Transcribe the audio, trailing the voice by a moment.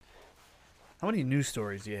How many news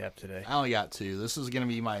stories do you have today? I only got 2. This is going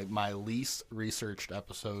to be my least researched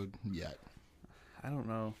episode yet. I don't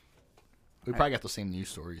know. We probably got the same news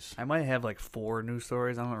stories. I might have like 4 news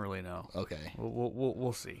stories. I don't really know. Okay.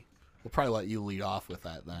 We'll see. We'll probably let you lead off with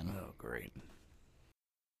that then. Oh, great.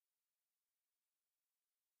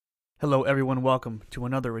 Hello, everyone. Welcome to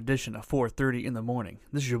another edition of 4:30 in the morning.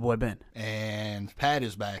 This is your boy Ben. And Pat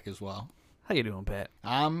is back as well. How you doing, Pat?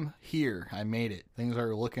 I'm here. I made it. Things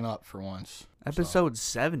are looking up for once. Episode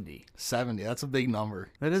 70. 70. That's a big number.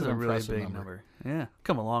 That is That's a an really impressive big number. Yeah,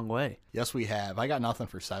 come a long way. Yes, we have. I got nothing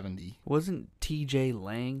for 70. Wasn't T.J.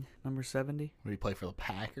 Lang number 70? Did he play for the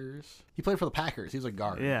Packers? He played for the Packers. He was a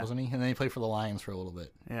guard, Yeah. wasn't he? And then he played for the Lions for a little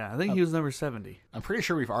bit. Yeah, I think he was number 70. I'm pretty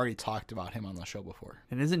sure we've already talked about him on the show before.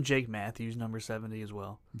 And isn't Jake Matthews number 70 as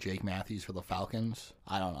well? Jake Matthews for the Falcons?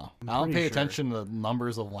 I don't know. I'm I don't pretty pay sure. attention to the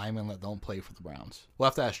numbers of linemen that don't play for the Browns. We'll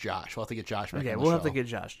have to ask Josh. We'll have to get Josh back Okay, on the we'll show. have to get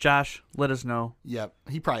Josh. Josh, let us know. Yep,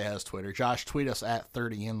 he probably has Twitter. Josh, tweet us at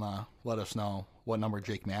 30 in the. Let us know what number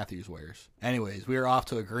Jake Matthews wears. Anyways, we are off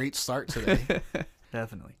to a great start today.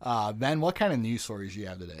 Definitely. Ben, what kind of news stories do you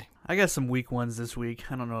have today? I got some weak ones this week.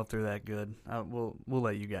 I don't know if they're that good. We'll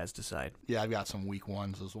let you guys decide. Yeah, I've got some weak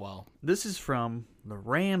ones as well. This is from the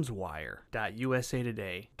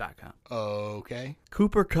RamsWire.usatoday.com. Okay.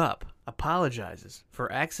 Cooper Kupp apologizes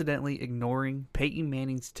for accidentally ignoring Peyton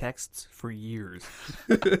Manning's texts for years.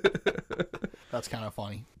 That's kind of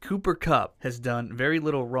funny. Cooper Kupp has done very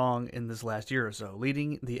little wrong in this last year or so,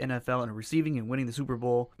 leading the NFL in receiving and winning the Super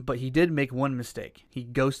Bowl, but he did make one mistake. He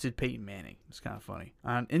ghosted Peyton Manning. It's kind of funny.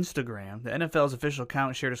 On Instagram, the NFL's official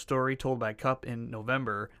account shared a story told by Kupp in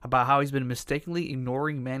November about how he's been mistakenly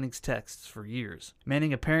ignoring Manning's texts for years.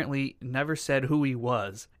 Manning apparently never said who he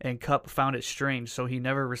was, and Kupp found it strange, so he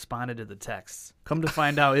never responded to the texts. Come to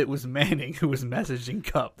find out, it was Manning who was messaging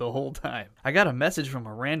Kupp the whole time. I got a message from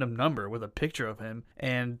a random number with a picture of him,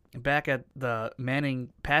 and back at the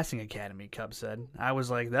Manning Passing Academy, Kupp said, I was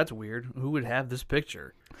like, that's weird. Who would have this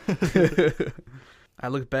picture? I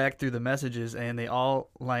looked back through the messages, and they all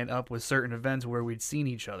line up with certain events where we'd seen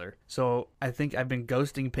each other. So I think I've been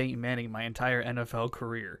ghosting Peyton Manning my entire NFL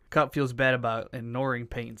career. Kupp feels bad about ignoring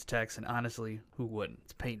Peyton's texts, and honestly, who wouldn't?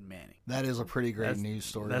 It's Peyton Manning. That is a pretty great news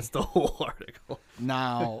story. That's the whole article.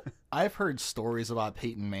 Now, I've heard stories about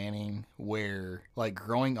Peyton Manning where, like,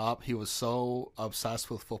 growing up, he was so obsessed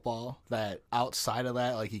with football that outside of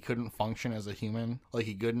that, like, he couldn't function as a human. Like,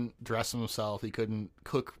 he couldn't dress himself. He couldn't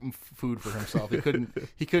cook food for himself.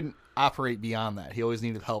 He couldn't operate beyond that. He always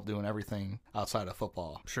needed help doing everything outside of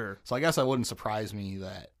football. Sure. So I guess it wouldn't surprise me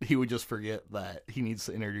that he would just forget that he needs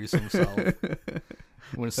to introduce himself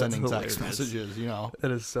when sending text messages, you know.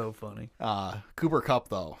 That is so funny. Cooper Kupp,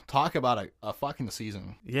 though, talk about a fucking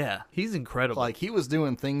season. Yeah, he's incredible. Like, he was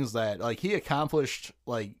doing things that, like, he accomplished,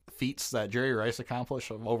 like, feats that Jerry Rice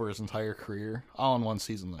accomplished over his entire career all in one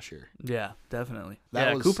season this year. Yeah, definitely.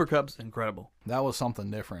 That was- Cooper Kupp's incredible. That was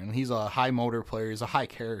something different. And he's a high motor player. He's a high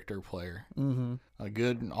character player. Mm-hmm. A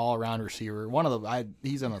good all-around receiver.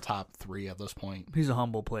 He's in the top 3 at this point. He's a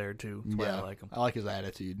humble player, too. That's why Yeah, I like him. I like his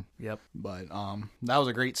attitude. Yep. But that was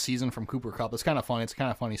a great season from Cooper Kupp. It's kind of funny. It's a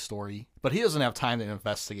kind of funny story. But he doesn't have time to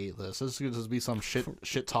investigate this. This could just be some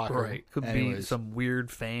shit talker. Right. Could be Anyways. some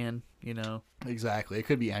weird fan, you know. Exactly. It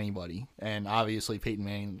could be anybody. And obviously Peyton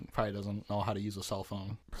Manning probably doesn't know how to use a cell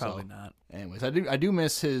phone. Probably So, not. anyways, I do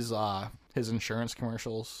miss his insurance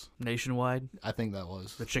commercials. Nationwide, I think that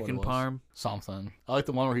was the what chicken it was. parm. Something. I like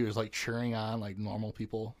the one where he was like cheering on like normal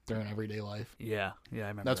people during everyday life. Yeah, I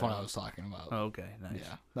remember That's that what I one. was talking about. Oh, okay, nice.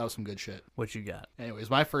 Yeah, that was some good shit. What you got?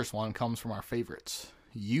 Anyways, my first one comes from our favorites.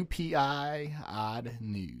 UPI Odd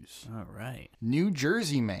News. All right. New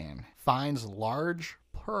Jersey man finds large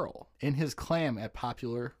pearl in his clam at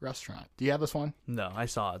popular restaurant. Do you have this one? No, I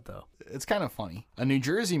saw it, though. It's kind of funny. A New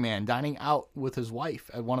Jersey man dining out with his wife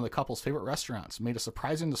at one of the couple's favorite restaurants made a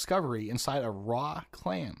surprising discovery inside a raw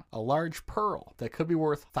clam, a large pearl that could be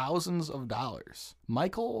worth thousands of dollars.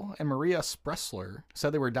 Michael and Maria Spressler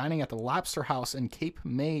said they were dining at the Lobster House in Cape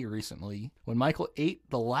May recently when Michael ate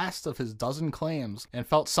the last of his dozen clams and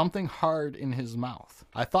felt something hard in his mouth.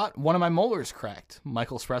 I thought one of my molars cracked,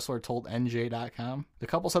 Michael Spressler told NJ.com. The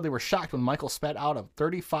couple said they were shocked when Michael spat out a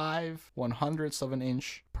 35/100ths of an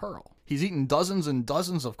inch pearl. He's eaten dozens and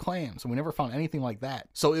dozens of clams, and we never found anything like that.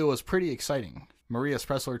 So it was pretty exciting. Maria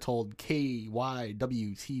Spressler told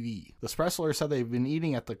KYW-TV. The Spressler said they've been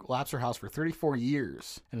eating at the Lobster House for 34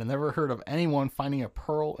 years and have never heard of anyone finding a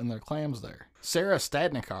pearl in their clams there. Sarah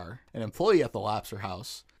Stadnikar, an employee at the Lobster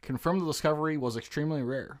House, confirmed the discovery was extremely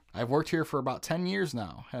rare. I've worked here for about 10 years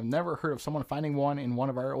now. Have never heard of someone finding one in one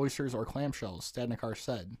of our oysters or clamshells, Stadnikar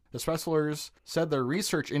said. The specialers said their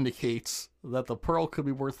research indicates that the pearl could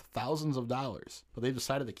be worth thousands of dollars, but they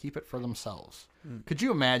decided to keep it for themselves. Could you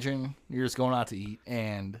imagine you're just going out to eat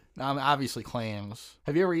and obviously clams.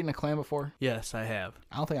 Have you ever eaten a clam before? Yes, I have.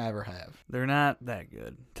 I don't think I ever have. They're not that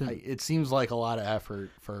good. It seems like a lot of effort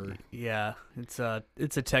for. Yeah, it's a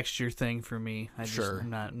texture thing for me. Sure. I'm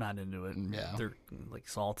not into it. Yeah. They're like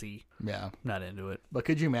salty. Yeah. Not into it. But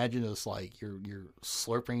could you imagine just like you're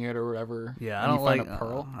slurping it or whatever? Yeah, and I don't you find like a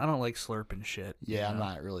pearl. I don't like slurping shit. Yeah, you know?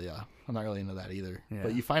 I'm not really into that either. Yeah.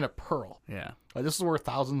 But you find a pearl. Yeah. Like, this is worth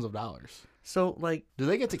thousands of dollars. So like, do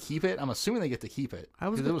they get to keep it? I'm assuming they get to keep it. I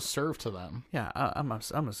was because it was served to them. Yeah, I'm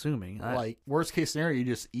assuming. Like, worst case scenario, you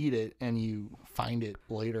just eat it and you find it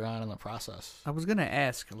later on in the process. I was gonna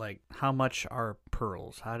ask, like, how much are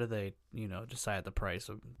pearls? How do they, decide the price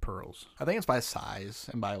of pearls? I think it's by size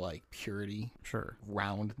and by like purity, Sure.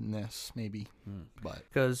 roundness, maybe. But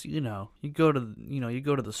because you go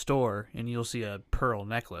to the store and you'll see a pearl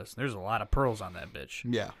necklace. There's a lot of pearls on that bitch.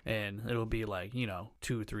 yeah, And it'll be like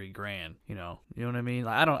 $2-3 grand. You know what I mean?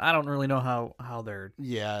 Like, I don't really know how they're.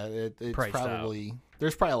 yeah, it's Priced out. probably.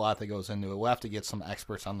 There's probably a lot that goes into it. We'll have to get some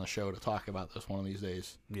experts on the show to talk about this one of these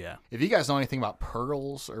days. Yeah. If you guys know anything about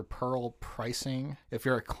pearls or pearl pricing, if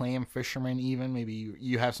you're a clam fisherman even, maybe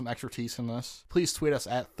you have some expertise in this, please tweet us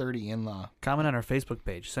at 30 in the Comment on our Facebook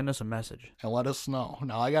page. Send us a message. and let us know.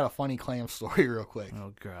 Now, I got a funny clam story real quick.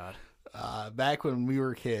 Oh God. Back when we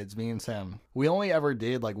were kids, me and Sam, we only ever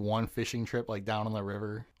did like one fishing trip, like down on the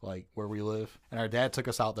river, like where we live. And our dad took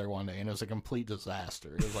us out there one day, and it was a complete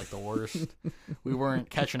disaster. It was like the worst. We weren't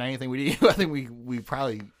catching anything. I think we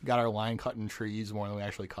probably got our line cut in trees more than we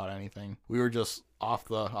actually caught anything. We were just off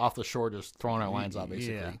the shore, just throwing our lines out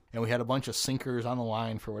basically. Yeah. And we had a bunch of sinkers on the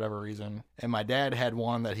line for whatever reason. And my dad had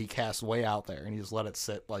one that he cast way out there, and he just let it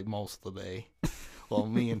sit like most of the day. Well,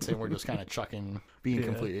 me and Tim were just kind of being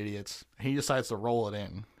complete idiots. He decides to roll it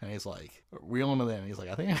in, and he's like, reeling it in. He's like,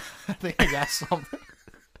 I think I got something.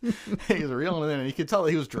 He was reeling it in, and you could tell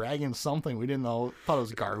that he was dragging something. We didn't know, thought it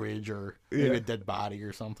was garbage or maybe a dead body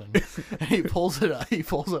or something. And he pulls it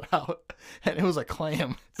out, and it was a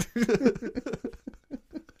clam.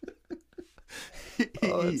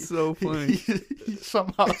 Oh, that's so funny. He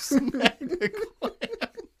somehow snagged a clam.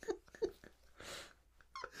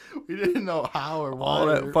 We didn't know how or why. All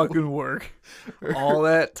that fucking work. All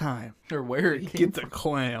that time. Or where it came Get the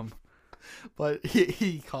clam. But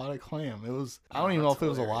he caught a clam. It was, I don't even know if it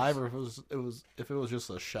was hilarious. alive or if it was just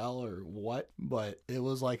a shell or what, but it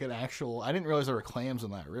was like an actual. I didn't realize there were clams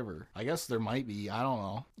in that river. I guess there might be. I don't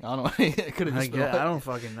know. It could have just been. I don't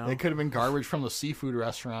fucking know. It could have been garbage from the seafood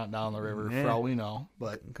restaurant down the river for all we know.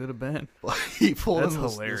 But Could have been. he pulled That's in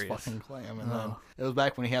this hilarious. fucking clam, and then it was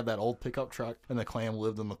back when he had that old pickup truck, and the clam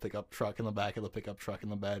lived in the pickup truck in the back of the pickup truck in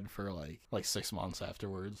the bed for like 6 months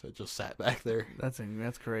afterwards. It just sat back there.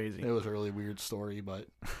 That's crazy. It was a really weird story, but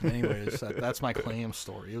anyways, that's my clam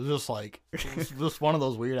story. It was just like, it was just one of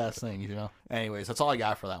those weird ass things, Anyways, that's all I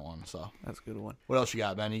got for that one. So, That's a good one. what else you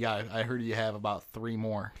got, Ben? I heard you have about 3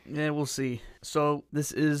 more. Yeah, we'll see. So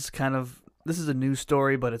this is a news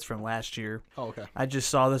story, but it's from last year. Oh, okay. I just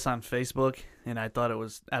saw this on Facebook, and I thought it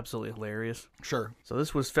was absolutely hilarious. Sure. So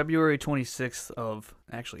this was February 26th of,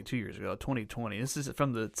 actually 2 years ago, 2020. This is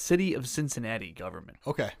from the City of Cincinnati government.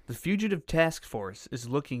 Okay. The Fugitive Task Force is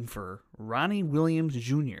looking for Ronnie Williams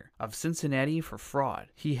Jr. of Cincinnati for fraud.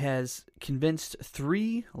 He has convinced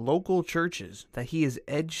 3 local churches that he is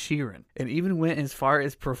Ed Sheeran, and even went as far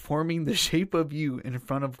as performing The Shape of You in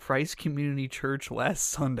front of Christ Community Church last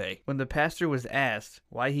Sunday. When the pastor was asked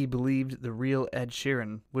why he believed the real Ed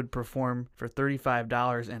Sheeran would perform for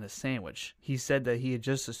 $35 and a sandwich, he said that he had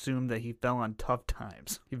just assumed that he fell on tough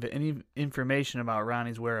times. If you have any information about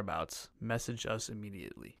Ronnie's whereabouts, message us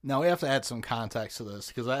immediately. Now we have to add some context to this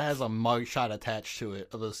because that has a mugshot attached to it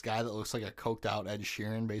of this guy that looks like a coked out Ed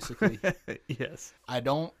Sheeran, basically. Yes. I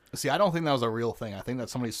don't think that was a real thing. I think that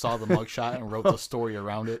somebody saw the mugshot and wrote the story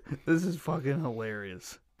around it. This is fucking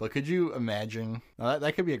hilarious. But could you imagine? Now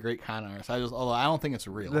that could be a great con artist. Although I don't think it's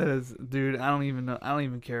real. That is, dude, I don't even know. I don't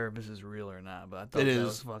even care if this is real or not, but I thought It that is.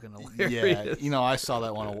 was fucking hilarious. Yeah, I saw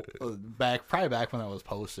that one probably back when that was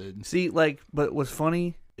posted. See, but what's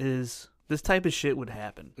funny is this type of shit would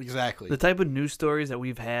happen. Exactly. The type of news stories that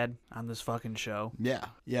we've had on this fucking show. Yeah.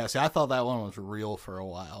 See, I thought that one was real for a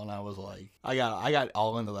while, and I was like, I got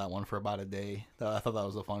all into that one for about a day. I thought that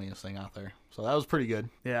was the funniest thing out there. So that was pretty good.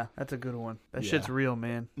 Yeah, that's a good one. That Yeah. shit's real,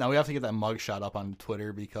 man. Now we have to get that mugshot up on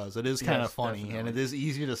Twitter because it is kind of Yes, funny, definitely. and it is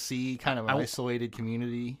easy to see kind of an isolated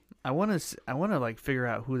community. I want to like figure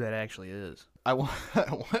out who that actually is. I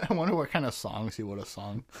wonder what kind of songs he would have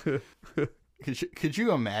sung. Could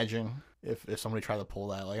you imagine if somebody tried to pull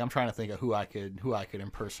that? Like, I'm trying to think of who I could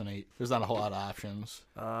impersonate. There's not a whole lot of options.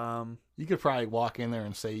 You could probably walk in there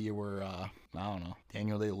and say you were I don't know,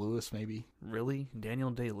 Daniel Day-Lewis maybe. Really?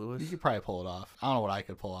 Daniel Day-Lewis? You could probably pull it off. I don't know what I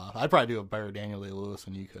could pull off. I'd probably do a better Daniel Day-Lewis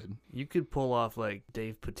than you could. You could pull off like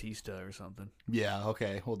Dave Bautista or something. Yeah,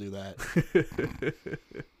 okay, we'll do that.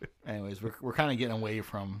 Anyways, we're kind of getting away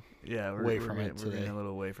from we're getting a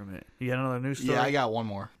little away from it. You got another news story? Yeah, I got one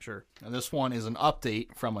more. Sure. And this one is an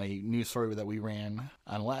update from a news story that we ran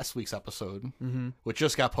on last week's episode, which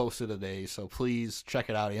just got posted today. So please check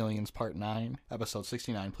it out. Aliens Part 9, Episode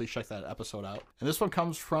 69. Please check that episode out. And this one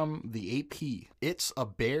comes from the AP. It's a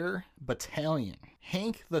bear battalion.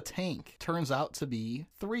 Hank the Tank turns out to be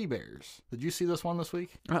 3 bears. Did you see this one this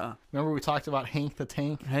week? Remember we talked about Hank the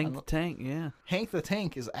Tank? Hank the Tank, yeah. Hank the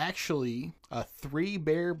Tank is actually a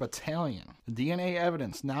 3-bear battalion. DNA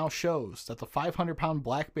evidence now shows that the 500-pound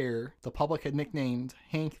black bear the public had nicknamed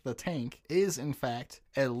Hank the Tank is, in fact,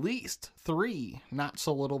 at least 3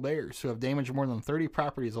 not-so-little bears who have damaged more than 30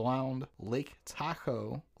 properties around Lake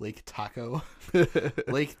Tahoe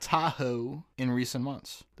in recent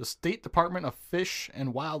months. The State Department of Fish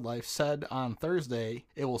and Wildlife said on Thursday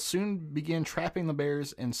it will soon begin trapping the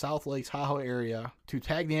bears in South Lake Tahoe area to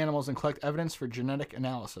tag the animals and collect evidence for genetic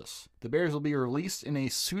analysis. The bears will be released in a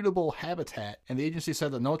suitable habitat, and the agency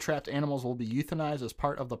said that no trapped animals will be euthanized as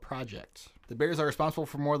part of the project. The bears are responsible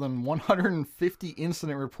for more than 150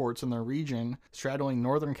 incident reports in the region straddling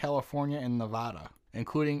Northern California and Nevada,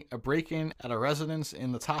 including a break-in at a residence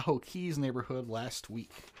in the Tahoe Keys neighborhood last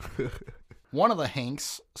week. One of the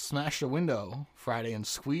Hanks smashed a window Friday and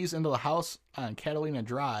squeezed into the house on Catalina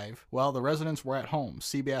Drive while the residents were at home,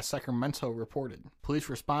 CBS Sacramento reported. Police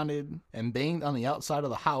responded and banged on the outside of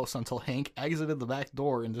the house until Hank exited the back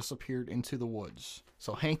door and disappeared into the woods.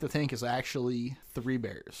 So Hank the Tank is actually 3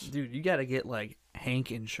 bears. Dude, you gotta get like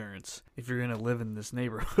Hank insurance if you're gonna live in this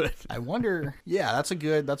neighborhood. I wonder. Yeah, that's a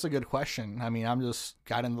good question. I mean, I'm just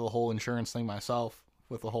got into the whole insurance thing myself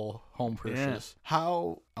with the whole home purchase.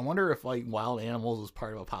 Yeah. I wonder if like wild animals is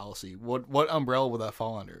part of a policy. What umbrella would that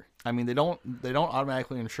fall under? I mean, they don't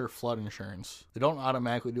automatically insure flood insurance. They don't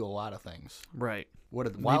automatically do a lot of things. Right. Would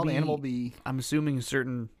a wild animal be? I'm assuming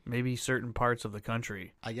certain parts of the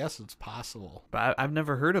country. I guess it's possible. But I've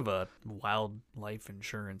never heard of a wildlife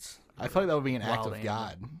insurance. I feel like that would be an act of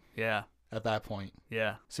God. Yeah. At that point.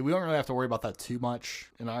 Yeah. So we don't really have to worry about that too much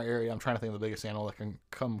in our area. I'm trying to think of the biggest animal that can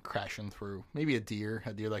come crashing through. Maybe a deer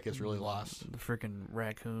that gets really lost. The freaking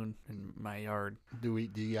raccoon in my yard. Do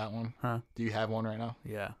you got one? Huh? Do you have one right now?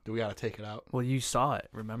 Yeah. Do we got to take it out? Well, you saw it,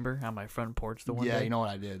 remember? On my front porch the one day? Yeah, you know what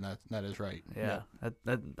I did. That is right. Yeah.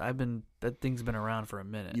 That thing's been around for a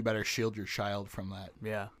minute. You better shield your child from that.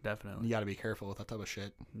 Yeah, definitely. You got to be careful with that type of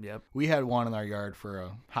shit. Yep. We had one in our yard for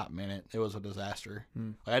a hot minute. It was a disaster.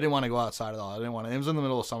 Like, I didn't want to go outside at all. I didn't want to. It was in the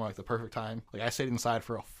middle of summer, like the perfect time. Like, I stayed inside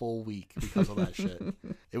for a full week because of that shit.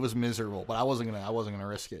 It was miserable, but I wasn't gonna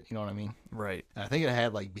risk it. You know what I mean? Right. And I think it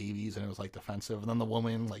had like babies and it was like defensive. And then the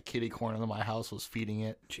woman, like kitty corner in my house, was feeding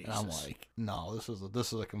it. Jesus. And I'm like, no,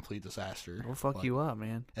 this is a complete disaster. We'll fuck you up,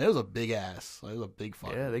 man. And it was a big ass. Like, it was a big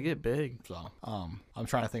fuck. Yeah, they get big. So, I'm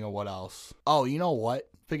trying to think of what else. Oh, you know what?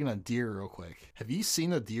 Speaking of deer real quick, have you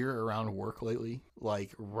seen the deer around work lately?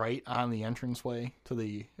 Like right on the entranceway to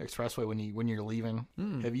the expressway when you're leaving?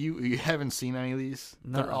 You haven't seen any of these?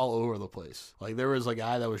 No. They're all over the place. Like there was a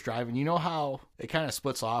guy that was driving. You know how it kind of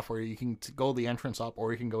splits off where you can go the entrance up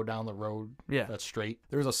or you can go down the road that's straight?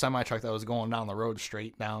 There was a semi truck that was going down the road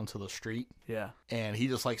straight down to the street. Yeah. And he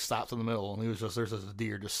just like stopped in the middle and there's this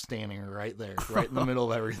deer just standing right there, right in the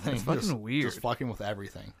middle of everything. That's fucking weird. Just fucking with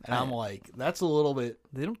everything. And I'm like, that's a little bit.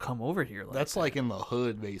 They don't come over here like that's that. like in the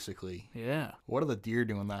hood, basically. Yeah. What are the deer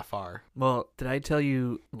doing that far? Well, did I tell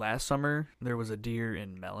you last summer there was a deer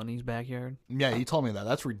in Melanie's backyard? Yeah, you told me that.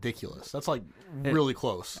 That's ridiculous. That's like really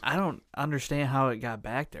close. I don't understand how it got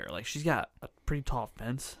back there. Like, she's got a pretty tall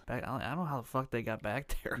fence back. I don't know how the fuck they got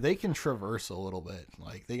back there. They can traverse a little bit.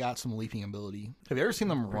 Like, they got some leaping ability. Have you ever seen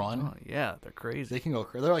them run? Oh, yeah, they're crazy. They can go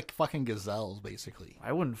crazy. They're like fucking gazelles, basically.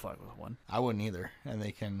 I wouldn't fuck with one. I wouldn't either. And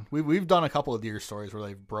they can. We've done a couple of deer stories where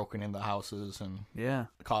they've broken into houses and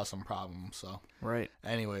caused some problems. So right.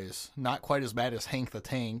 Anyways, not quite as bad as Hank the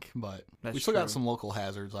Tank, but That's we still true. got some local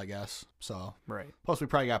hazards, I guess. So right. Plus, we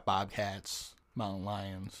probably got bobcats, mountain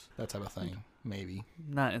lions, that type of thing. maybe.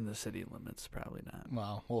 Not in the city limits, probably not.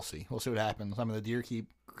 Well, we'll see. We'll see what happens. I mean, the deer keep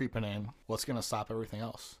creeping in. What's going to stop everything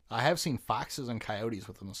else? I have seen foxes and coyotes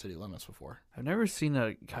within the city limits before. I've never seen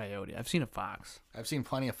a coyote. I've seen a fox. I've seen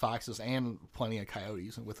plenty of foxes and plenty of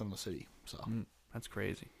coyotes within the city. So That's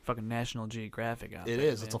crazy. Fucking National Geographic out it there.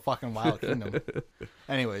 is. Man. It's a fucking wild kingdom.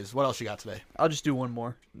 Anyways, what else you got today? I'll just do one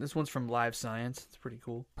more. This one's from Live Science. It's pretty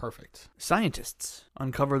cool. Perfect. Scientists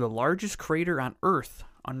uncover the largest crater on Earth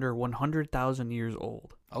under 100,000 years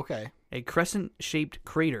old. Okay. A crescent-shaped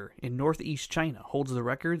crater in northeast China holds the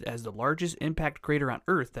record as the largest impact crater on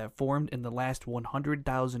Earth that formed in the last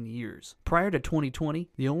 100,000 years. Prior to 2020,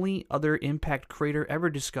 the only other impact crater ever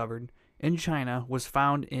discovered in China was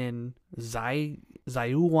found in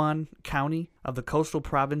Zhaiyuan County of the coastal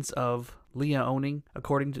province of Liaoning,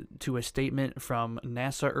 according to a statement from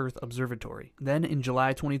NASA Earth Observatory. Then, in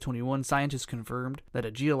July 2021, scientists confirmed that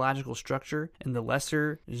a geological structure in the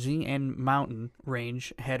lesser Xi'an mountain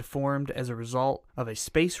range had formed as a result of a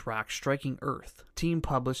space rock striking Earth. The team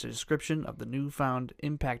published a description of the newfound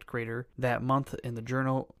impact crater that month in the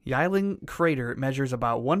journal. Yiling crater measures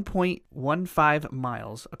about 1.15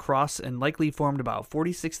 miles across and likely formed about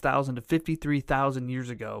 46,000 to 53,000 years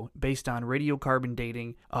ago, based on radiocarbon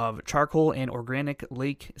dating of charcoal and organic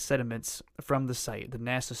lake sediments from the site, the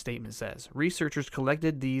NASA statement says. Researchers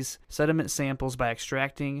collected these sediment samples by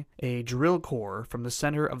extracting a drill core from the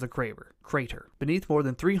center of the crater. Beneath more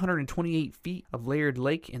than 328 feet of layered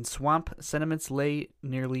lake and swamp sediments lay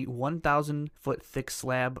nearly 1,000-foot thick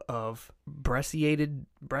slab of brecciated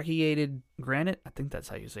granite. I think that's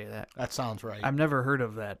how you say that. That sounds right. I've never heard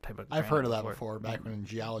of that type of granite. I've heard of that before back when in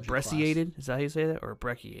geology Brecciated? Is that how you say that? Or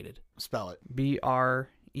brecciated? Spell it. Brecciated.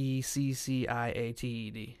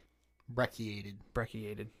 Brecciated.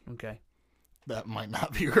 Brecciated. Okay. That might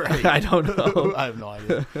not be right. I don't know. I have no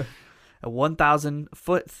idea. A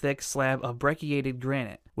 1,000-foot thick slab of brecciated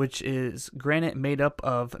granite, which is granite made up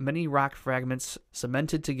of many rock fragments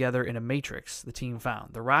cemented together in a matrix, the team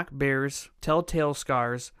found. The rock bears telltale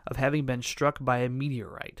scars of having been struck by a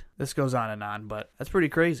meteorite. This goes on, but that's pretty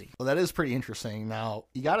crazy. Well, that is pretty interesting. Now,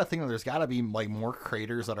 you got to think that there's got to be like more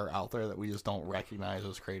craters that are out there that we just don't recognize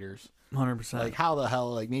as craters. 100%. Like, how the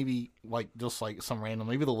hell, like, maybe, like, just, like, some random,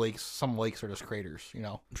 maybe some lakes are just craters, you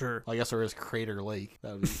know? Sure. I guess there is Crater Lake.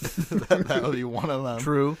 That would be, that would be one of them.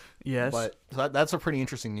 True. Yes. But so that's a pretty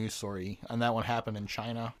interesting news story, and that one happened in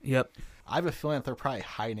China. Yep. I have a feeling that they're probably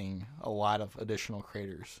hiding a lot of additional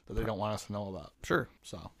craters that they don't want us to know about. Sure.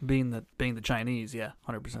 So being the Chinese, yeah,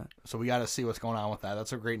 100%. So we got to see what's going on with that.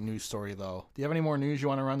 That's a great news story, though. Do you have any more news you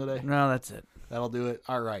want to run today? No, that's it. That'll do it.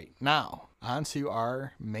 All right. Now, on to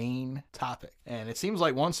our main topic. And it seems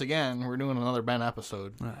like, once again, we're doing another Ben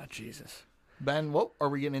episode. Ah, Jesus. Ben, what are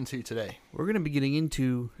we getting into today? We're going to be getting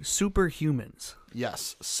into superhumans.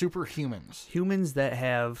 Yes, superhumans. Humans that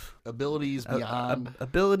have abilities beyond...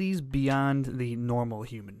 abilities beyond the normal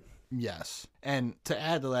human. Yes. And to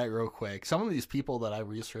add to that real quick, some of these people that I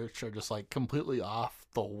researched are just like completely off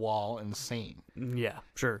the wall insane. Yeah,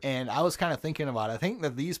 sure. And I was kind of thinking about it. I think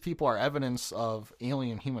that these people are evidence of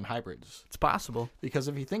alien human hybrids. It's possible. Because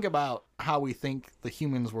if you think about how we think the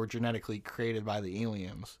humans were genetically created by the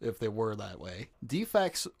aliens, if they were that way,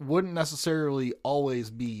 defects wouldn't necessarily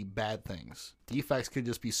always be bad things. Defects could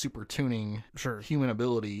just be super tuning human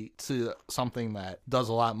ability to something that does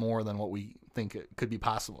a lot more than what we think it could be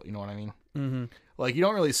possible. You know what I mean? Mm-hmm. Like, you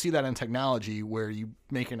don't really see that in technology where you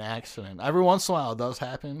make an accident. Every once in a while it does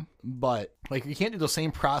happen, but like, you can't do the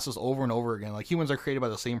same process over and over again. Like, humans are created by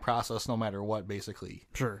the same process no matter what, basically.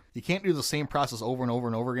 Sure. You can't do the same process over and over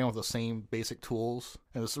and over again with the same basic tools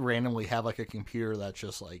and just randomly have like a computer that's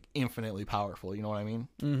just like infinitely powerful. You know what I mean?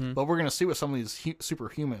 Mm-hmm. But we're going to see with some of these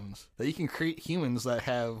superhumans that you can create humans that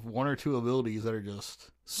have one or two abilities that are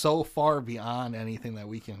just so far beyond anything that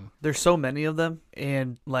we can. There's so many of them,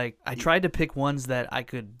 and like, I tried to pick ones that I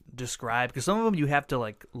could describe, because some of them you have to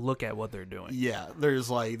like look at what they're doing. Yeah,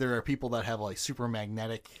 there are people that have like super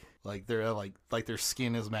magnetic, like they're like their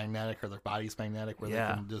skin is magnetic or their body's magnetic, where they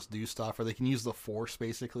can just do stuff, or they can use the force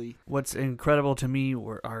basically. What's incredible to me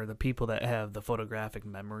are the people that have the photographic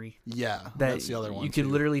memory. Yeah, that's the other one. You can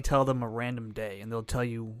literally tell them a random day, and they'll tell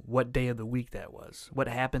you what day of the week that was, what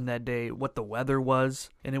happened that day, what the weather was,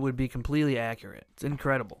 and it would be completely accurate. It's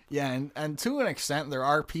incredible. Yeah, and to an extent, there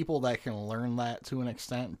are people that can learn that to an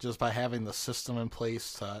extent just by having the system in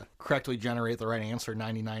place to correctly generate the right answer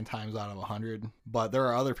 99 times out of 100. But there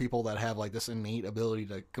are other people that have like this innate ability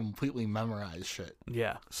to completely memorize shit.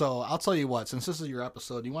 Yeah. So I'll tell you what, since this is your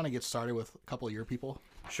episode, do you want to get started with a couple of your people?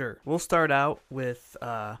 Sure. We'll start out with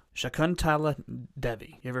Shakuntala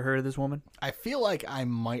Devi. You ever heard of this woman? I feel like I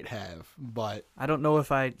might have, but I don't know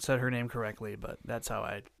if I said her name correctly, but that's how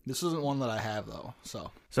I... this isn't one that I have, though,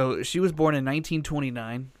 So she was born in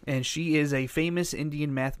 1929, and she is a famous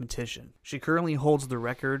Indian mathematician. She currently holds the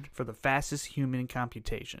record for the fastest human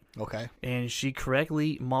computation. Okay. And she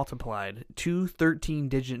correctly multiplied two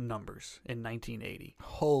 13-digit numbers in 1980.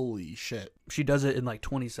 Holy shit. She does it in like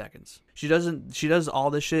 20 seconds. She does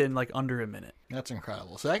all this shit in like under a minute. That's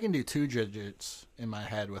incredible. So I can do 2 digits in my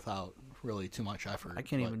head without really too much effort. I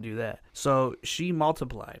can't even do that. So she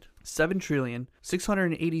multiplied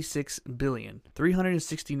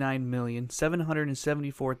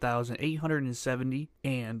 7,686,369,774,870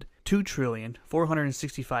 and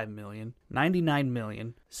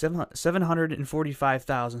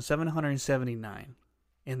 2,465,099,745,779.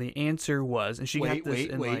 And the answer was, and she got this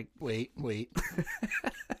in like... Wait.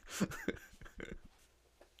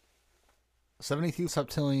 72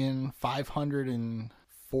 septillion,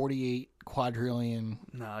 548 quadrillion.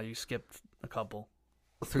 No, you skipped a couple.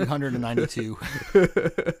 392.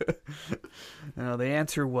 No, the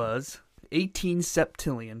answer was 18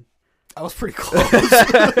 septillion. I was pretty close.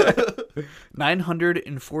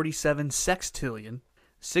 947 sextillion,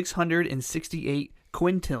 668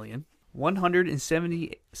 quintillion,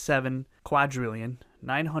 177 quadrillion,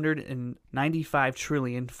 995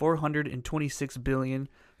 trillion, 426 billion,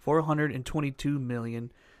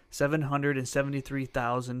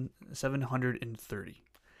 422,773,730.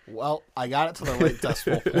 Well, I got it to the right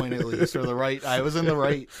decimal point at least, or the right. I was in the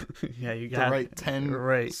right. Yeah, you got the right 10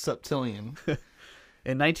 right. septillion.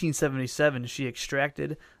 In 1977, she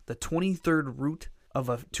extracted the 23rd root of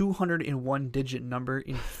a 201-digit number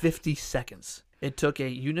in 50 seconds. It took a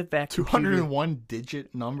UNIVAC 201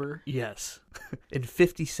 digit number? Yes. In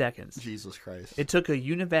 50 seconds. Jesus Christ. It took a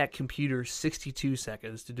UNIVAC computer 62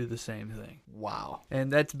 seconds to do the same thing. Wow.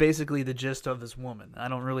 And that's basically the gist of this woman. I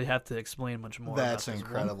don't really have to explain much more. That's about this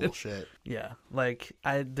incredible woman. shit. Yeah. Like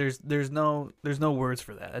there's no words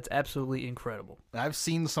for that. That's absolutely incredible. I've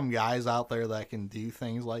seen some guys out there that can do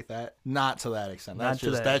things like that. Not to that extent. That's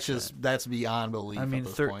beyond belief. I mean,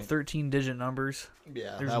 at this point. 13-digit numbers.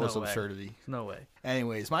 Yeah, There's that was no way. absurdity. No way.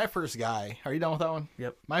 Anyways, my first guy. Are you done with that one?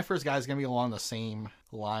 Yep. My first guy is going to be along the same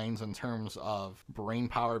lines in terms of brain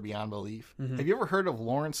power beyond belief. Mm-hmm. Have you ever heard of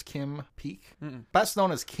Lawrence Kim Peake? Mm-mm. Best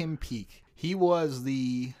known as Kim Peake. He was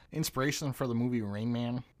the inspiration for the movie Rain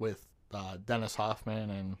Man with Dennis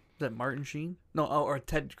Hoffman and... Is that Martin Sheen? No, or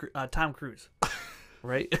Tom Cruise.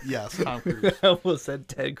 Right? Yes, Tom Cruise. I almost said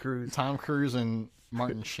Ted Cruz. Tom Cruise and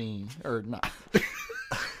Martin Sheen. Or not.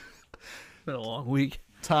 Been a long week.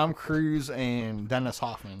 Tom Cruise and Dennis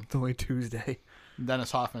Hoffman. It's only Tuesday.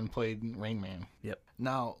 Dennis Hoffman played Rain Man. Yep.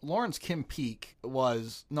 Now, Lawrence Kim Peake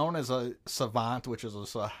was known as a savant, which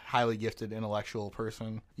is a highly gifted intellectual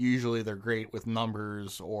person. Usually they're great with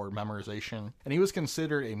numbers or memorization. And he was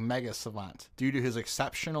considered a mega savant due to his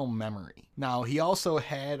exceptional memory. Now, he also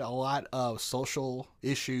had a lot of social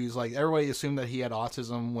issues. Like, everybody assumed that he had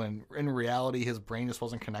autism when in reality his brain just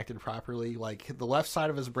wasn't connected properly. Like, the left side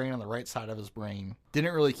of his brain and the right side of his brain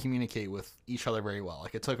didn't really communicate with each other very well.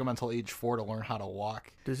 Like, it took him until age 4 to learn how to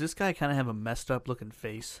walk. Does this guy kind of have a messed up looking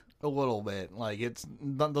face? A little bit. Like,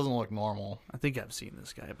 doesn't look normal. I think I've seen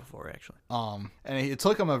this guy before, actually. And it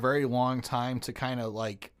took him a very long time to kind of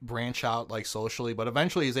like branch out like socially, but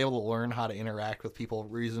eventually he's able to learn how to interact with people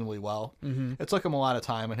reasonably well. Mm-hmm. It took him a lot of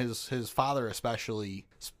time, and his father especially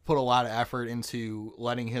put a lot of effort into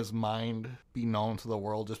letting his mind be known to the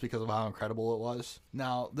world just because of how incredible it was.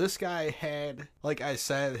 Now, this guy had, like I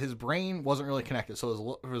said, his brain wasn't really connected.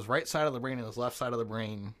 So his right side of the brain and his left side of the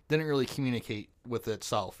brain didn't really communicate with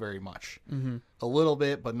itself very much. Mm-hmm. A little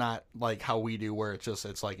bit, but not like how we do, where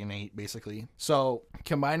it's like innate, basically. So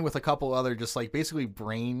combined with a couple other just like basically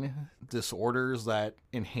brain disorders that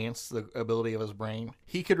enhance the ability of his brain,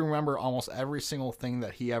 he could remember almost every single thing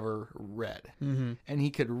that he ever read. Mm-hmm. And he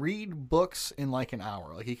could read books in like an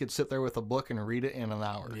hour. Like, he could sit there with a book and read it in an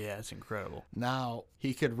hour. Yeah, it's incredible. Now,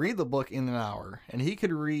 he could read the book in an hour, and he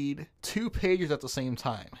could read 2 pages at the same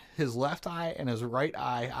time. His left eye and his right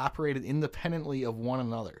eye operated independently of one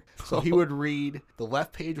another. So he would read the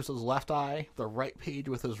left page with his left eye, the right page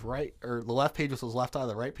with his right, or the left page with his left eye,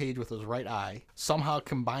 the right page with his right eye, somehow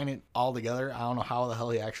combine it all together. I don't know how the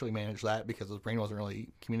hell he actually managed that because his brain wasn't really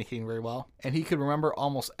communicating very well. And he could remember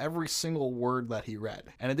almost every single word that he read.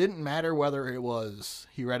 And it didn't matter whether it was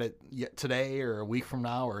he read it today or a week from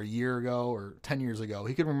now or a year ago or 10 years ago.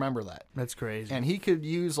 He could remember that. That's crazy. And he could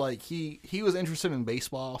use, like, he was interested in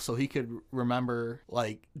baseball, so he could remember,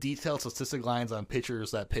 like, detailed statistic lines on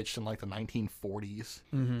pitchers that pitched in, like, the 40s.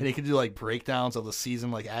 And he could do like breakdowns of the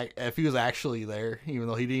season, like if he was actually there, even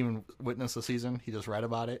though he didn't even witness the season, he just read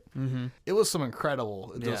about it. It was some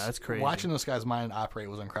incredible. That's crazy. Watching this guy's mind operate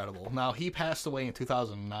was incredible. Now, he passed away in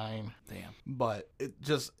 2009. Damn. But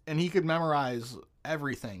and he could memorize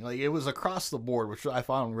everything. Like, it was across the board, which I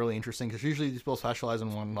found really interesting, because usually these people specialize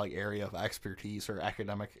in one like area of expertise or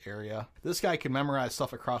academic area. This guy could memorize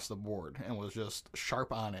stuff across the board and was just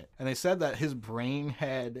sharp on it. And they said that his brain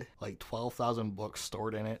had like 12,000 books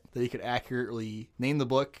stored in it, that he could accurately name the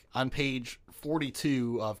book on page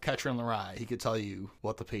 42 of Catcher in the Rye. He could tell you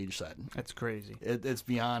what the page said. That's crazy. It's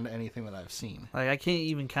beyond anything that I've seen. Like, I can't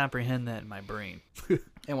even comprehend that in my brain.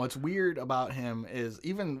 And what's weird about him is,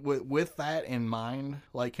 even with that in mind,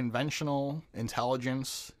 like, conventional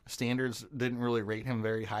intelligence standards didn't really rate him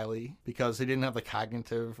very highly, because he didn't have the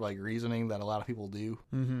cognitive, like, reasoning that a lot of people do.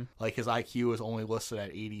 Like, his IQ was only listed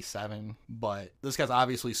at 87, but this guy's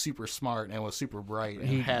obviously super smart and was super bright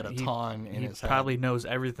and had a ton in his head. He probably knows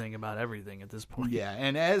everything about everything at this point. Yeah,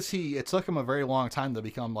 and it took him a very long time to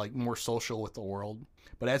become, like, more social with the world.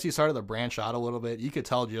 But as he started to branch out a little bit, you could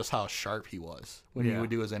tell just how sharp he was when he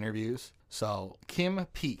would do his interviews. So, Kim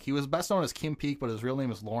Peek. He was best known as Kim Peek, but his real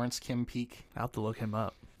name is Lawrence Kim Peek. I'll have to look him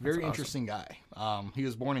up. Very interesting guy. He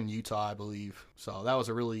was born in Utah, I believe. So that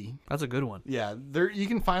was That's a good one. Yeah, you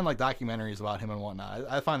can find like documentaries about him and whatnot.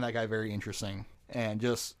 I find that guy very interesting. And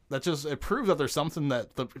it proves that there's something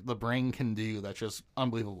that the brain can do that's just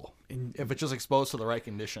unbelievable. If it's just exposed to the right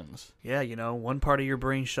conditions. Yeah, one part of your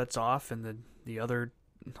brain shuts off and the other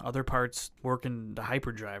parts work in the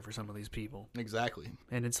hyperdrive for some of these people. Exactly.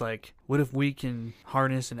 And it's like, what if we can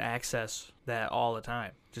harness and access that all the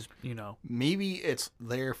time? Just, Maybe it's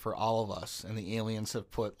there for all of us, and the aliens have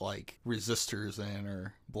put, like, resistors in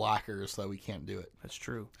or blockers so that we can't do it. That's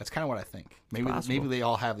true. That's kind of what I think. Maybe they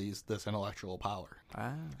all have this intellectual power.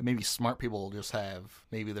 Maybe smart people just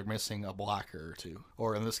maybe they're missing a blocker or two.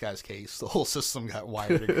 Or in this guy's case, the whole system got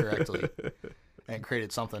wired incorrectly. And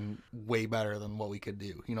created something way better than what we could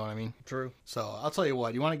do. You know what I mean? True. So, I'll tell you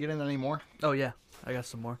what. You want to get into any more? Oh, yeah. I got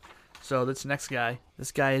some more. So, this next guy.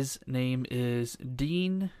 This guy's name is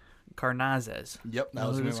Dean Karnazes. Yep, that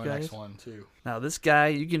was going to be my next one, too. Now, this guy,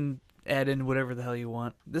 you can add in whatever the hell you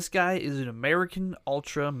want. This guy is an American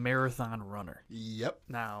ultra marathon runner. Yep.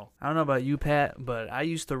 Now, I don't know about you, Pat, but I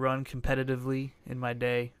used to run competitively in my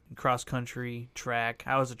day. Cross country, track.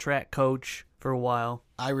 I was a track coach for a while.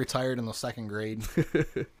 I retired in the 2nd grade.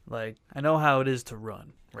 Like, I know how it is to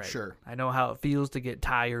run, right? Sure. I know how it feels to get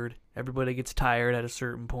tired. Everybody gets tired at a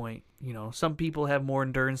certain point. Some people have more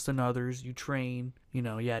endurance than others. You train,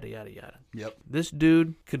 yada, yada, yada. Yep. This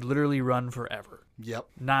dude could literally run forever. Yep.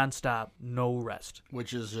 Nonstop, no rest.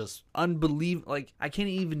 Which is just unbelievable. Like, I can't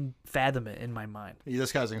even fathom it in my mind.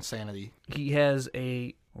 This guy's insanity. He has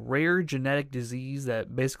a rare genetic disease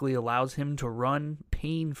that basically allows him to run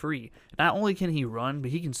pain-free. Not only can he run,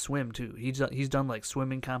 but he can swim too. He's done like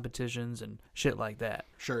swimming competitions and shit like that.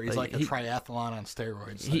 Sure, he's like a triathlon on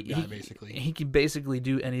steroids guy, basically. He can basically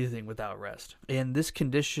do anything without rest. And this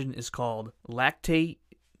condition is called lactate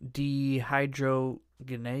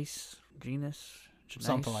dehydrogenase.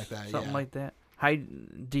 Something like that, Something like that.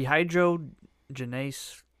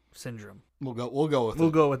 Dehydrogenase syndrome. We'll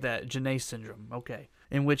go with that. Genase syndrome. Okay.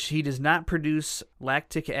 In which he does not produce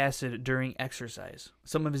lactic acid during exercise.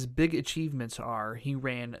 Some of his big achievements are he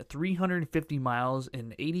ran 350 miles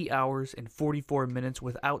in 80 hours and 44 minutes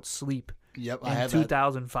without sleep. Yep, in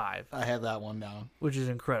 2005. I have that one down. Which is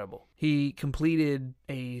incredible. He completed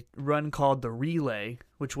a run called the Relay,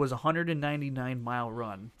 which was a 199-mile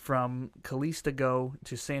run from Calistogo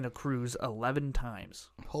to Santa Cruz 11 times.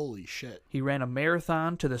 Holy shit. He ran a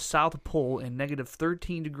marathon to the South Pole in negative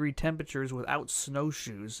 13-degree temperatures without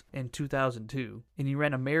snowshoes in 2002. And he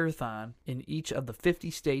ran a marathon in each of the 50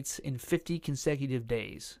 states in 50 consecutive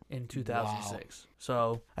days in 2006. Wow.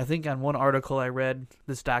 So I think on one article I read,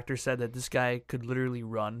 this doctor said that this guy could literally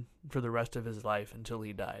run for the rest of his life until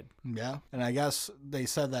he died. Yeah, and I guess they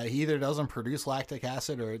said that he either doesn't produce lactic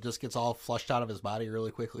acid or it just gets all flushed out of his body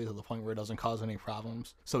really quickly to the point where it doesn't cause any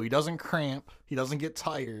problems. So he doesn't cramp, he doesn't get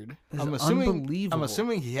tired. I'm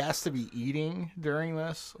assuming he has to be eating during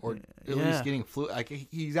this, or at least getting fluid. Like,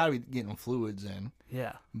 he's got to be getting fluids in.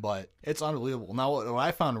 Yeah. But it's unbelievable. Now, what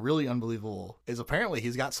I found really unbelievable is apparently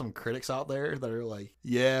he's got some critics out there that are like,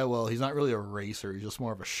 yeah, well, he's not really a racer. He's just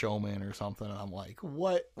more of a showman or something. And I'm like,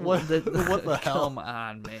 what the hell? Come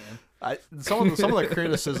on, man. Some of the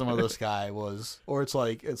criticism of this guy was, or it's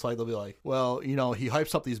like they'll be like, well, he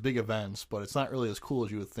hypes up these big events, but it's not really as cool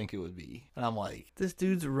as you would think it would be. And I'm like, this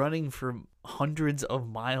dude's running for hundreds of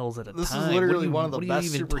miles at a This time. is literally one of the what best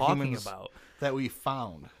are you even talking superhumans about? that we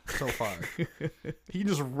found so far. He can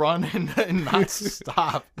just run and not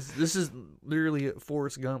stop. This is literally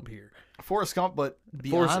Forrest Gump here. Forrest Gump, but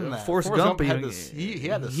beyond that, Forrest Gump had this. He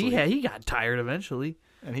had this. He got tired eventually.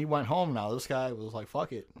 And he went home. Now this guy was like,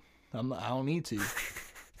 "Fuck it, I don't need to."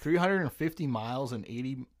 350 miles in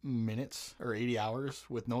 80 minutes or 80 hours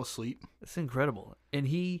with no sleep. It's incredible. And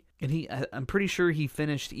I'm pretty sure he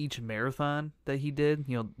finished each marathon that he did,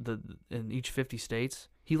 in each 50 states.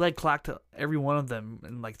 He clocked every one of them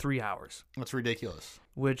in 3 hours. That's ridiculous.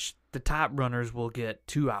 Which the top runners will get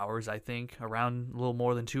 2 hours, I think, around a little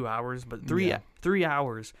more than 2 hours, but 3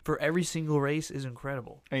 hours for every single race is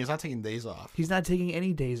incredible. And he's not taking days off. He's not taking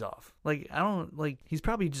any days off. He's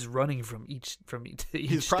probably just running from each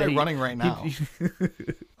He's probably state. running right now.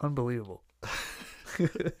 Unbelievable.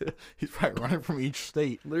 He's probably running from each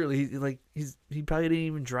state. Literally, he probably didn't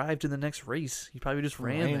even drive to the next race. He probably just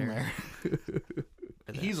ran there.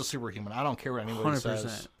 He's a superhuman. I don't care what anybody 100%.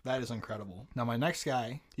 says. That is incredible. Now, my next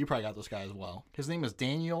guy, you probably got this guy as well. His name is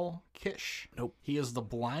Daniel Kish. Nope. He is the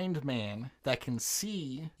blind man that can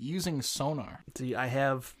see using sonar. See, I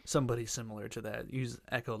have somebody similar to that. Use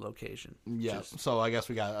echolocation. Yeah, so I guess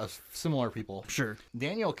we got similar people. Sure.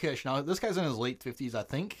 Daniel Kish. Now, this guy's in his late 50s, I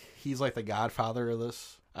think. He's like the godfather of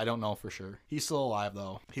this. I don't know for sure. He's still alive,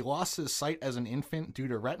 though. He lost his sight as an infant due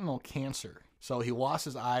to retinal cancer. So he lost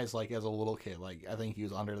his eyes as a little kid. I think he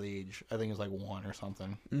was under the age, I think he was 1 or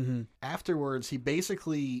something. Mm-hmm. Afterwards, he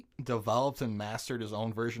basically developed and mastered his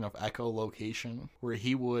own version of echolocation, where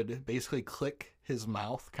he would basically click his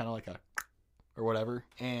mouth, kind of like a or whatever,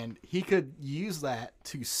 and he could use that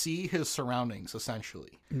to see his surroundings,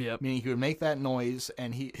 essentially. Yep. Meaning he would make that noise,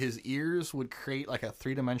 and his ears would create a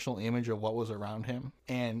three-dimensional image of what was around him.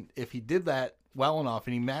 And if he did that well enough,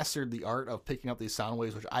 and he mastered the art of picking up these sound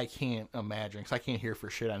waves, which I can't imagine, because I can't hear for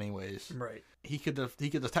shit anyways. Right. He could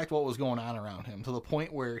detect what was going on around him, to the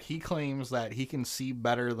point where he claims that he can see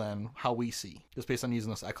better than how we see, just based on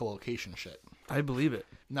using this echolocation shit. I believe it.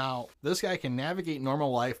 Now, this guy can navigate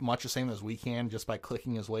normal life much the same as we can, just by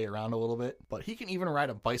clicking his way around a little bit. But he can even ride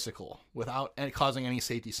a bicycle without causing any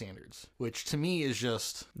safety standards, which to me is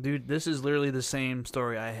just... Dude, this is literally the same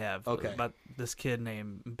story I have Okay. about this kid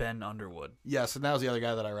named Ben Underwood. Yes, and that was the other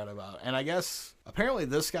guy that I read about. And I guess, apparently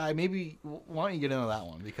this guy, maybe... Why don't you get into that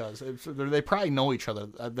one? Because they probably know each other.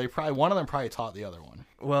 One of them probably taught the other one.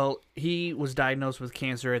 Well, he was diagnosed with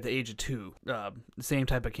cancer at the age of 2. The same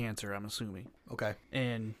type of cancer, I'm assuming. Okay.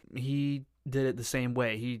 And he did it the same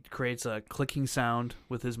way. He creates a clicking sound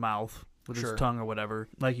with his mouth, with Sure. his tongue or whatever.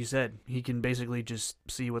 Like you said, he can basically just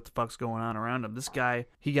see what the fuck's going on around him. This guy,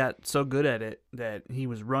 he got so good at it that he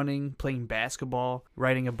was running, playing basketball,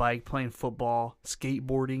 riding a bike, playing football,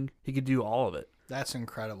 skateboarding. He could do all of it. That's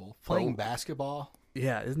incredible. Playing basketball?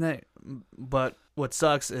 Yeah, isn't that? But what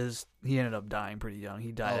sucks is he ended up dying pretty young.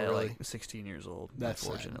 He died Oh, at really? 16 years old, That's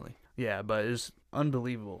unfortunately. Yeah, but it's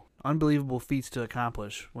unbelievable. Unbelievable feats to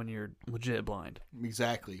accomplish when you're legit blind.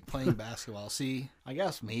 Exactly. Playing basketball. See, I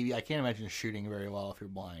guess maybe I can't imagine shooting very well if you're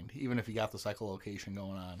blind, even if you got this echolocation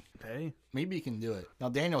going on. Hey. Maybe you can do it. Now,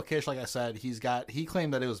 Daniel Kish, like I said, he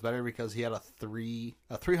claimed that it was better because he had a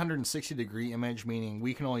 360 degree image, meaning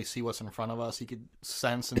we can only see what's in front of us. He could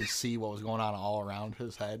sense and see what was going on all around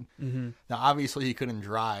his head. Mm-hmm. Now, obviously, he couldn't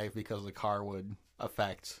drive because the car would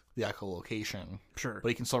affect the echolocation. Sure. But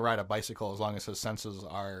he can still ride a bicycle as long as as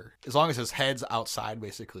long as his head's outside,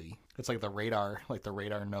 basically. It's like the radar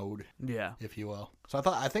node, Yeah. if you will. So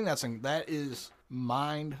I think that is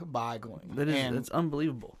mind-boggling. It's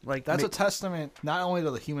unbelievable. That's a testament not only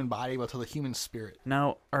to the human body, but to the human spirit.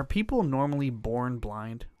 Now, are people normally born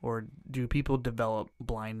blind, or do people develop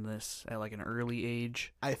blindness at an early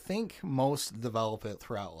age? I think most develop it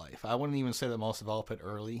throughout life. I wouldn't even say that most develop it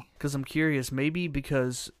early. Because I'm curious, maybe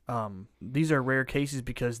because these are rare cases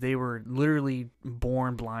because they were literally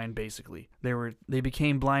born blind, basically. They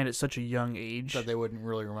became blind at such a young age That they wouldn't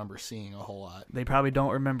really remember seeing a whole lot. they probably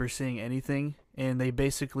don't remember seeing anything, and they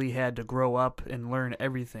basically had to grow up and learn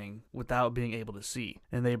everything without being able to see.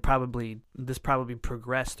 And this probably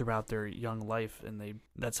progressed throughout their young life, and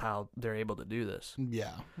that's how they're able to do this.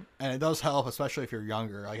 Yeah. And it does help, especially if you're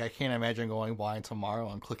younger. I can't imagine going blind tomorrow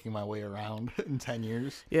and clicking my way around in 10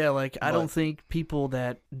 years. Yeah, I don't think people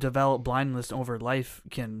that develop blindness over life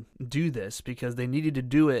can do this because they needed to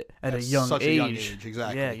do it at a young such age. a young age,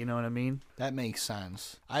 exactly. Yeah, you know what I mean? That makes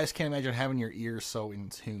sense. I just can't imagine having your ears so in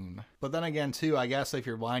tune. But then again, too, I guess if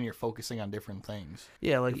you're blind, you're focusing on different things.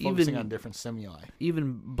 Yeah, You're focusing on different stimuli,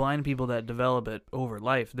 even blind people that develop it over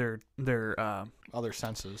life, their other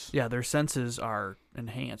senses. yeah, their senses are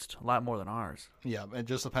enhanced a lot more than ours. Yeah, it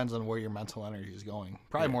just depends on where your mental energy is going.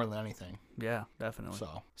 Probably more than anything. Yeah, definitely.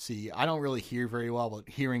 So, see, I don't really hear very well, but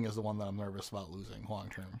hearing is the one that I'm nervous about losing long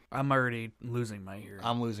term. I'm already losing my hearing.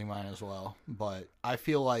 I'm losing mine as well, but I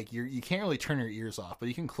feel like you can't really turn your ears off, but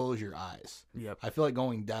you can close your eyes. Yep. I feel like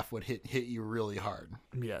going deaf would hit you really hard.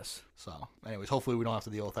 Yes. So, anyways, hopefully we don't have to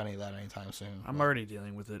deal with any of that anytime soon. I'm already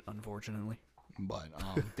dealing with it, unfortunately. But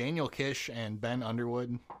Daniel Kish and Ben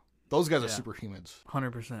Underwood, those guys are superhumans.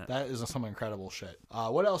 100%. That is some incredible shit.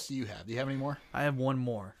 What else do you have? Do you have any more? I have one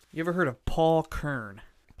more. You ever heard of Paul Kern?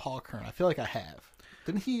 Paul Kern. I feel like I have.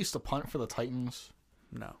 Didn't he used to punt for the Titans?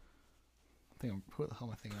 No. Who the hell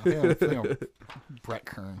am I thinking of? I'm thinking of Brett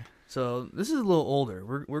Kern. So this is a little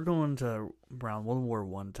older. We're going to around World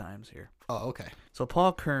War I times here. Oh, okay. So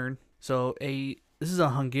Paul Kern. This is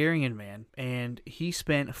a Hungarian man, and he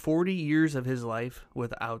spent 40 years of his life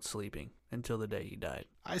without sleeping until the day he died.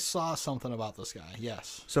 I saw something about this guy,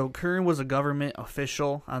 yes. So Kern was a government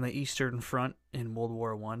official on the Eastern Front in World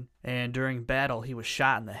War I, and during battle, he was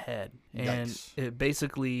shot in the head, and Yikes. it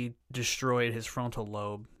basically destroyed his frontal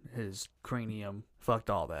lobe, his cranium,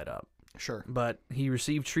 fucked all that up. Sure. But he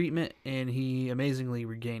received treatment, and he amazingly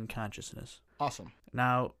regained consciousness. Awesome.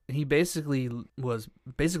 Now, he was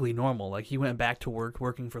normal. Like, he went back to work,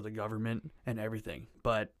 working for the government and everything.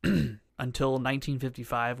 But until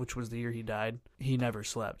 1955, which was the year he died, he never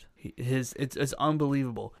slept. It's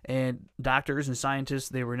unbelievable. And doctors and scientists,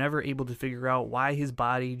 they were never able to figure out why his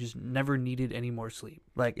body just never needed any more sleep.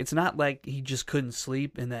 Like, it's not like he just couldn't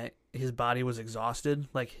sleep and that his body was exhausted.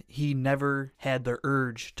 Like, he never had the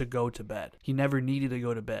urge to go to bed. He never needed to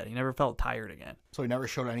go to bed. He never felt tired again. So he never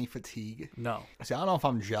showed any fatigue? No. See, I don't know if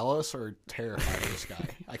I'm jealous or terrified of this guy.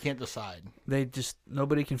 I can't decide.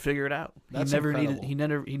 Nobody can figure it out. That's incredible.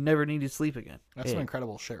 incredible. He never needed sleep again. That's some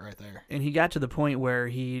incredible shit right there. And he got to the point where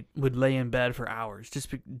he would lay in bed for hours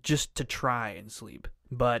just to try and sleep.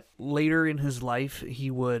 But later in his life,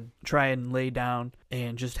 he would try and lay down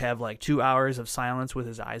and just have like 2 hours of silence with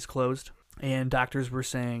his eyes closed. And doctors were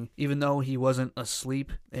saying, even though he wasn't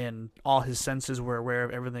asleep and all his senses were aware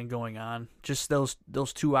of everything going on, just those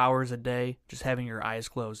 2 hours a day, just having your eyes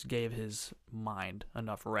closed, gave his mind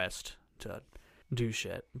enough rest to do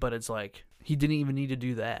shit. But it's like, he didn't even need to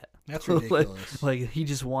do that. That's ridiculous. like he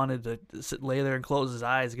just wanted to lay there and close his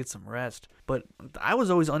eyes, get some rest. But I was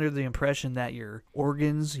always under the impression that your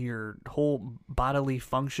organs, your whole bodily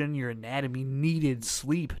function, your anatomy needed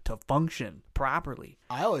sleep to function properly.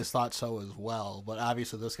 I always thought so as well, but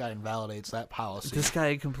obviously this guy invalidates that policy. This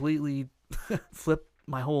guy completely flipped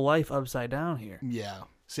my whole life upside down here. Yeah.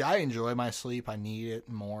 See, I enjoy my sleep. I need it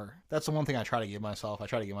more. That's the one thing I try to give myself. I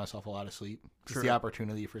try to give myself a lot of sleep. It's Sure. the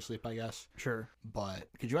opportunity for sleep, I guess. Sure. But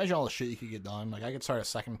could you imagine all the shit you could get done? Like, I could start a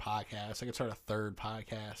second podcast. I could start a third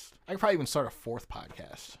podcast. I could probably even start a fourth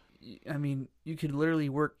podcast. I mean, you could literally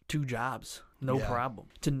work 2 jobs. No problem.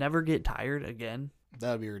 To never get tired again.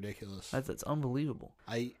 That would be ridiculous. That's unbelievable.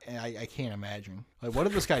 I can't imagine. Like, what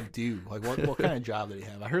did this guy do? Like, what kind of job did he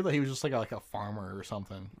have? I heard that he was just like a farmer or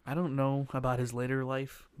something. I don't know about his later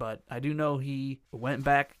life, but I do know he went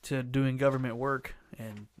back to doing government work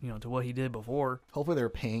and, to what he did before. Hopefully they were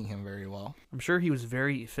paying him very well. I'm sure he was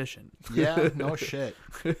very efficient. Yeah, no shit.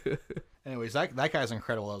 Anyways, that guy's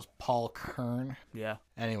incredible. That was Paul Kern. Yeah.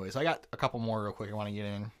 Anyways, I got a couple more real quick I want to get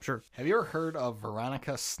in. Sure. Have you ever heard of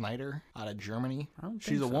Veronica Snyder out of Germany? I don't think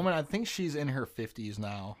She's a so. woman. I think she's in her 50s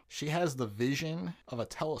now. She has the vision of a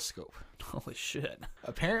telescope. Holy shit.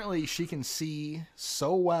 Apparently, she can see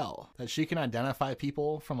so well that she can identify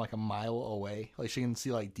people from like a mile away. Like, she can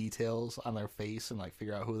see like details on their face and like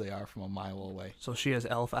figure out who they are from a mile away. So she has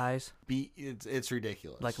elf eyes? It's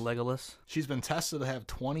ridiculous. Like Legolas? She's been tested to have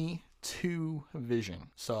 22 vision.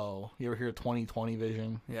 So you ever hear of 20/20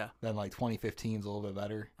 vision? Yeah. Then like 2015 is a little bit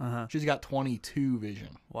better. Uh-huh. She's got 22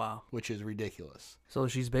 vision. Wow. Which is ridiculous. So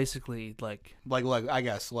she's basically like I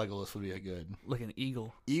guess Legolas would be a good an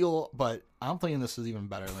eagle. But I'm thinking this is even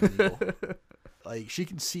better than eagle. Like, she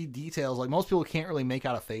can see details. Like, most people can't really make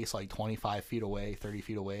out a face like 25 feet away, 30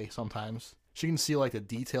 feet away sometimes. She can see like the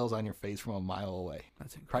details on your face from a mile away.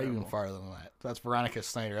 That's incredible. Probably even farther than that. That's Veronica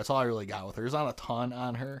Snyder. That's all I really got with her. There's not a ton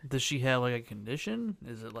on her. Does she have like a condition?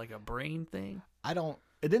 Is it like a brain thing?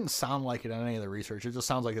 It didn't sound like it on any of the research. It just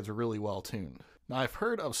sounds like it's really well tuned. Now, I've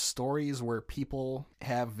heard of stories where people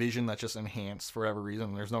have vision that's just enhanced for whatever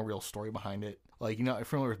reason. There's no real story behind it. Like, I'm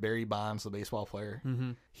familiar with Barry Bonds, the baseball player.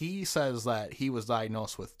 Mm-hmm. He says that he was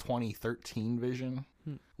diagnosed with 2013 vision,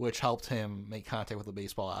 which helped him make contact with the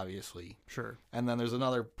baseball, obviously. Sure. And then there's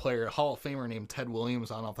another player, a Hall of Famer named Ted Williams.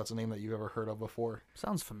 I don't know if that's a name that you've ever heard of before.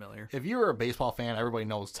 Sounds familiar. If you're a baseball fan, everybody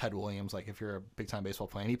knows Ted Williams, like if you're a big-time baseball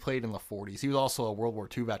fan. He played in the 40s. He was also a World War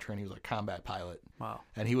II veteran. He was a combat pilot. Wow.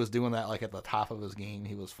 And he was doing that like at the top of his game.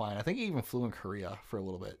 He was fine. I think he even flew in Korea for a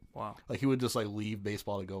little bit. Wow. Like he would just like leave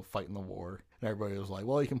baseball to go fight in the war. And everybody was like,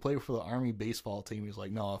 well, you can play for the Army baseball team. He's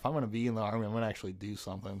like, no, if I'm going to be in the Army, I'm going to actually do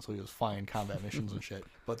something. So he was flying combat missions and shit.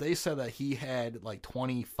 But they said that he had like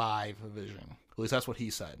 25 vision. At least that's what he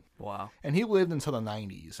said. Wow. And he lived into the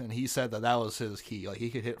 90s, and he said that that was his key. Like, he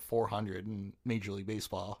could hit 400 in Major League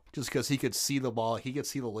Baseball just because he could see the ball. He could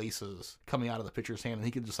see the laces coming out of the pitcher's hand, and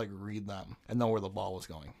he could just, like, read them and know where the ball was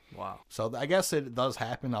going. Wow. So I guess it does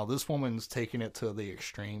happen. Now, this woman's taking it to the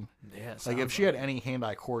extreme. Yeah. Like, if she had any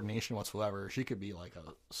hand-eye coordination whatsoever, she could be, like,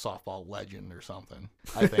 a softball legend or something,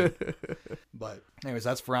 I think. But, anyways,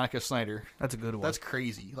 that's Veronica Snyder. That's a good one. That's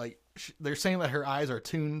crazy. Like, they're saying that her eyes are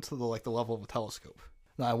tuned to the level of a telescope.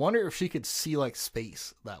 Now, I wonder if she could see like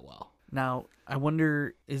space that well. Now, I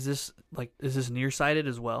wonder, is this nearsighted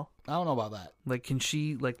as well? I don't know about that. Like, can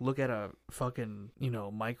she like look at a fucking,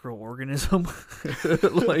 microorganism?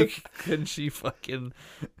 Like, can she fucking?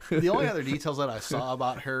 The only other details that I saw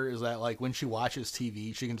about her is that like when she watches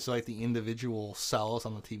TV, she can see like the individual cells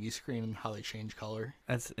on the TV screen and how they change color.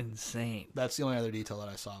 That's insane. That's the only other detail that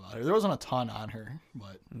I saw about her. There wasn't a ton on her,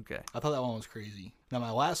 but Okay. I thought that one was crazy. Now,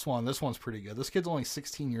 my last one, this one's pretty good. This kid's only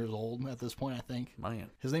 16 years old at this point, I think. Man.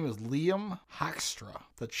 His name is Liam Hoekstra,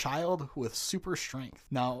 the child with super strength.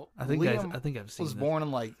 Now, I think Liam I've seen was this. born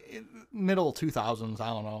in like middle 2000s. I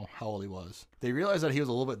don't know how old he was. They realized that he was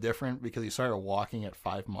a little bit different because he started walking at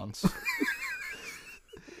 5 months.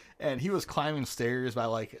 And he was climbing stairs by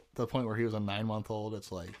like the point where he was a 9-month-old.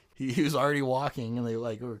 It's like he was already walking, and they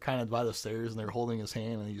like were kind of by the stairs, and they were holding his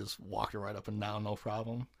hand, and he just walked right up and down, no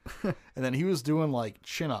problem. And then he was doing like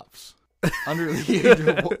chin-ups under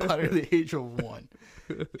the age of 1.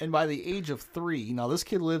 And by the age of 3, now this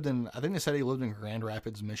kid lived in, I think they said he lived in Grand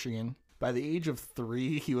Rapids, Michigan. By the age of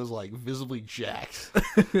 3, he was like visibly jacked.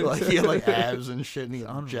 Like he had like abs and shit, and he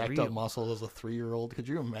had jacked up muscles as a 3-year-old. Could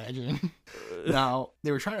you imagine? Now,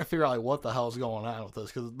 they were trying to figure out like what the hell's going on with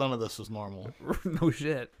this because none of this was normal. No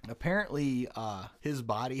shit. Apparently, his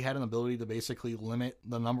body had an ability to basically limit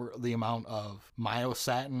the amount of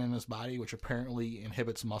myostatin in his body, which apparently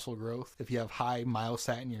inhibits muscle growth. If you have high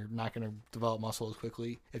myostatin, you're not going to develop muscle as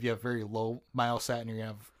quickly. If you have very low myostatin, you're going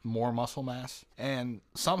to have more muscle mass. And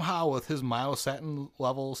somehow with his myostatin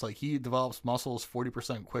levels, like he develops muscles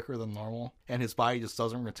 40% quicker than normal, and his body just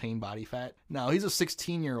doesn't retain body fat. Now, he's a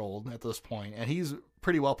 16-year-old at this point, and he's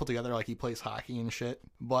pretty well put together, like he plays hockey and shit.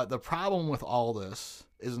 But the problem with all this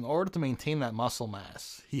is in order to maintain that muscle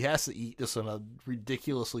mass, he has to eat just a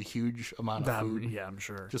ridiculously huge amount of food. Yeah, I'm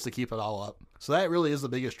sure. Just to keep it all up. So that really is the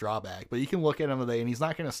biggest drawback. But you can look at him today, and he's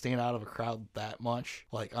not going to stand out of a crowd that much,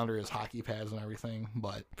 like under his hockey pads and everything.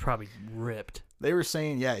 But Probably ripped. they were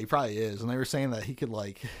saying, yeah, he probably is, and they were saying that he could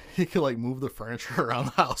move the furniture around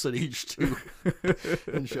the house at age 2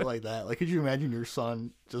 and shit like that. Like, could you imagine your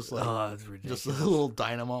son just like It's ridiculous. just a little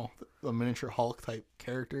dynamo, a miniature Hulk type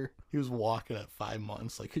character? He was walking at 5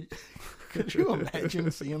 months. Like, could you imagine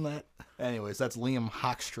seeing that? Anyways, that's Liam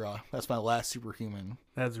Hoekstra. That's my last superhuman.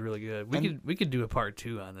 That's really good. And We could do a part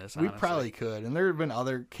 2 on this. We honestly. probably could. And there have been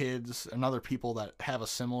other kids and other people that have a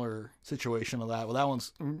similar situation to that. Well, that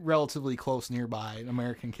one's relatively close nearby, an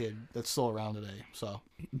American kid that's still around today. So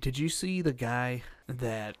Did you see the guy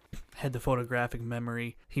that had the photographic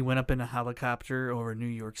memory? He went up in a helicopter over New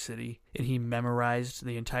York City, and he memorized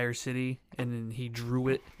the entire city, and then he drew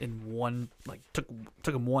it in one, like, took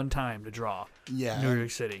him one time to draw yeah. New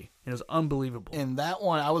York City. It was unbelievable. And that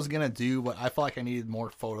one I was going to do, but I felt like I needed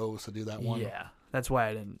more photos to do that one. Yeah, that's why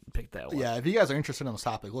I didn't pick that one. Yeah, if you guys are interested in this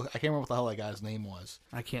topic, look, I can't remember what the hell that guy's name was.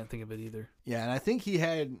 I can't think of it either. Yeah, and I think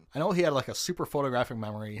I know he had like a super photographic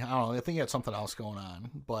memory. I don't know, I think he had something else going on,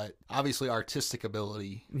 but obviously artistic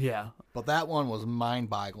ability. Yeah. But that one was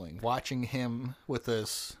mind-boggling. Watching him with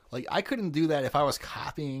this, like, I couldn't do that if I was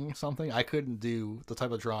copying something. I couldn't do the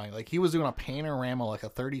type of drawing. Like, he was doing a panorama, like a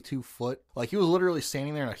 32-foot. Like, he was literally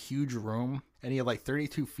standing there in a huge room, and he had like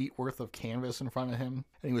 32 feet worth of canvas in front of him,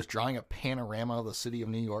 and he was drawing a panorama of the city of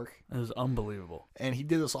New York. It was unbelievable. And he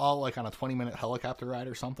did this all like on a 20-minute helicopter ride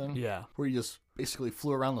or something. Yeah. Where he just basically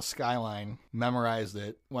flew around the skyline, memorized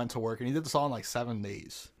it, went to work, and he did this all in like 7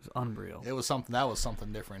 days. It was unreal. It was something, that was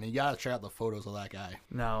something different. And you gotta check out the photos of that guy.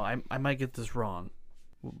 Now, I might get this wrong.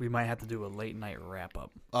 We might have to do a late night wrap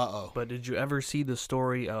up. Uh-oh. But did you ever see the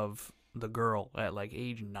story of the girl at like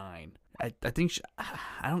age 9 I think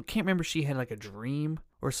can't remember, she had like a dream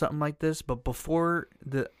or something like this, but before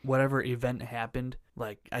the whatever event happened,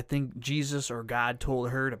 like I think Jesus or God told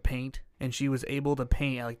her to paint, and she was able to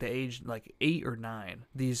paint at like the age like 8 or 9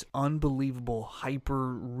 these unbelievable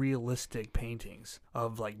hyper realistic paintings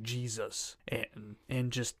of like Jesus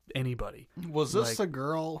and just anybody. Was this Like, the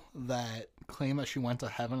girl that claimed that she went to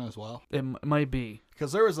heaven as well? it might be.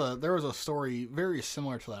 Because there was a story very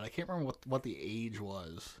similar to that. I can't remember what the age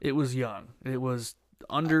was. It was young. It was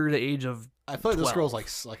under the age of I feel like this 12. girl's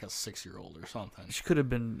like a 6-year-old or something. She could have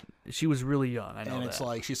been. She was really young. I know And that. it's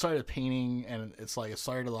like she started painting, and it's like it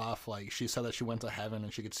started off like she said that she went to heaven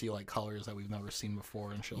and she could see like colors that we've never seen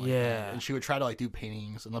before and shit like Yeah. that. And she would try to like do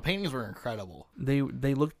paintings, and the paintings were incredible. They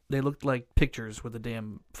looked like pictures with a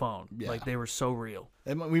damn phone. Yeah. Like they were so real.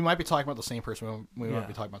 We might be talking about the same person. We Yeah. might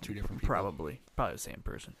be talking about two different people. Probably the same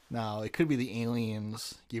person. Now, it could be the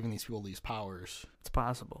aliens giving these people these powers. It's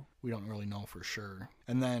possible. We don't really know for sure.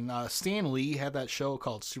 And then Stan Lee had that show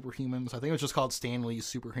called Superhumans. I think it was just called Stan Lee's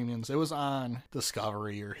Superhumans. It was on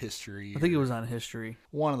Discovery or History. I think it was on History.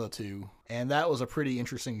 One of the two. And that was a pretty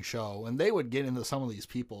interesting show. And they would get into some of these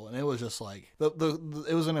people, and it was just like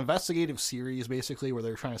it was an investigative series basically where they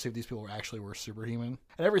were trying to see if these people were superhuman.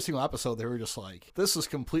 And every single episode they were just like, this is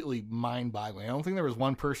completely mind-boggling. I don't think there was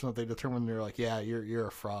one person that they determined they're like, yeah, you're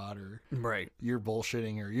a fraud, or Right. you're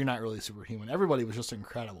bullshitting, or you're not really superhuman. Everybody was just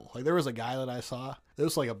incredible. Like there was a guy that I saw. It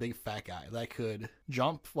was like a big fat guy that could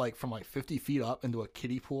jump like from like 50 feet up into a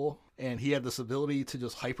kiddie pool, and he had this ability to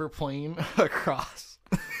just hyperplane across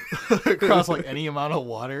like any amount of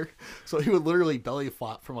water. So he would literally belly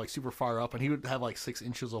flop from like super far up, and he would have like 6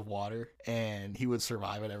 inches of water, and he would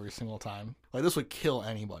survive it every single time. Like this would kill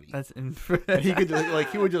anybody. That's And he could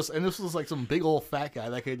and this was like some big old fat guy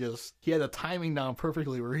that he had the timing down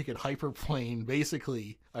perfectly where he could hyperplane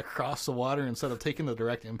basically across the water instead of taking the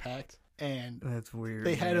direct impact. And That's weird.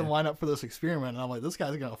 they had him man. line up for this experiment, and I'm like, this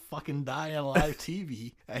guy's gonna fucking die on live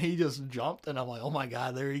TV. And he just jumped, and I'm like, oh my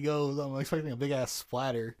god, there he goes. I'm expecting a big ass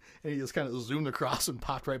splatter, and he just kind of zoomed across and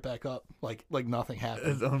popped right back up, like nothing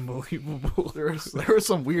happened. It's unbelievable. There was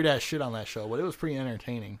some weird ass shit on that show, but it was pretty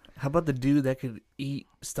entertaining. How about the dude that could eat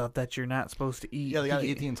stuff that you're not supposed to eat? Yeah, they got to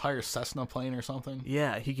eat the entire Cessna plane or something.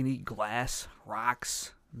 Yeah, he can eat glass,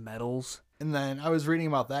 rocks, metals. And then I was reading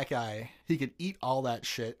about that guy. He could eat all that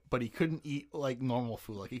shit, but he couldn't eat like normal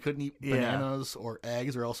food. Like he couldn't eat Yeah. bananas or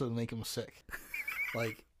eggs, or else it would make him sick.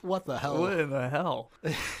 Like what the hell? What in the hell?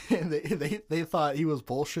 And they thought he was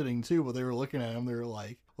bullshitting too, but they were looking at him. They were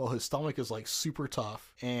like, well, his stomach is like super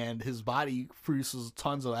tough, and his body produces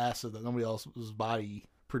tons of acid that nobody else's body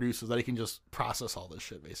produces, that he can just process all this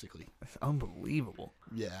shit basically. It's unbelievable.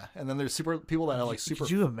 Yeah. And then there's people that are like super.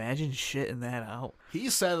 Could you imagine shitting that out? He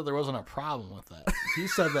said that there wasn't a problem with that. He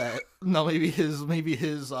said that no, maybe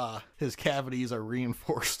his cavities are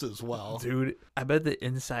reinforced as well. Dude, I bet the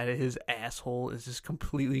inside of his asshole is just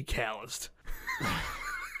completely calloused.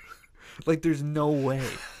 Like, there's no way.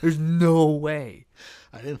 There's no way.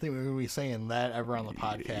 I didn't think we were going to be saying that ever on the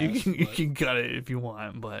podcast. You but can cut it if you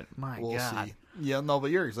want, but my we'll God. see. Yeah, no,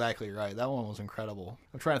 but you're exactly right. That one was incredible.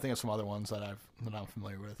 I'm trying to think of some other ones that I'm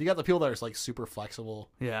familiar with. You got the people that are like super flexible.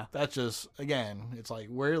 Yeah. That's just, again, it's like,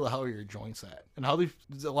 where the hell are your joints at? And a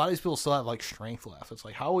lot of these people still have like strength left. It's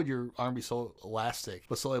like, how would your arm be so elastic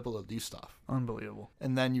but still able to do stuff? Unbelievable.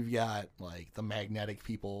 And then you've got like the magnetic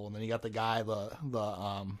people, and then you got the guy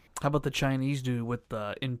How about the Chinese dude with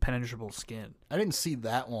the impenetrable skin? I didn't see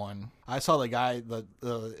that one. I saw the guy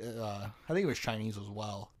I think it was Chinese as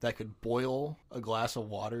well, that could boil a glass of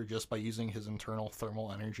water just by using his internal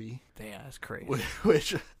thermal energy. Damn, that's crazy.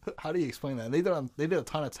 Which how do you explain that? They did a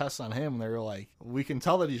ton of tests on him, and they were like, we can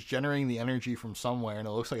tell that he's generating the energy from somewhere, and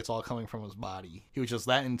it looks like it's all coming from his body. He was just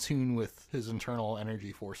that in tune with his internal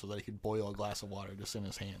energy force so that he could boil a glass of water just in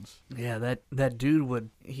his hands. Yeah, that dude would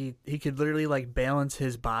he could literally like balance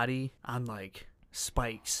his body on like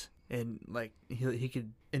spikes, and like he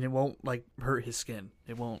could, and it won't like hurt his skin.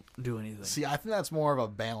 It won't do anything. See, I think that's more of a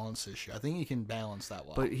balance issue. I think he can balance that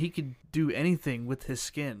well. But he could do anything with his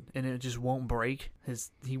skin, and it just won't break.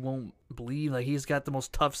 He won't bleed. Like, he's got the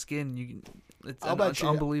most tough skin. It's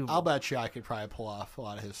unbelievable. I'll bet you I could probably pull off a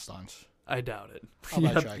lot of his stunts. I doubt it. I'll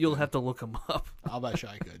bet you I You'll could. have to look him up. I'll bet you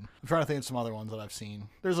I could. I'm trying to think of some other ones that I've seen.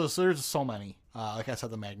 There's so many. Like I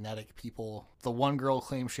said, the magnetic people. The one girl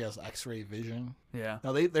claims she has X-ray vision. Yeah.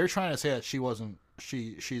 Now they're trying to say that she wasn't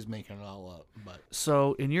she's making it all up. But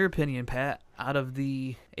So, in your opinion, Pat, out of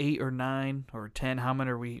the 8 or 9 or 10, how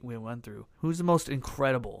many we went through, who's the most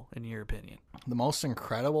incredible in your opinion? the most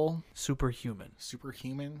incredible Superhuman.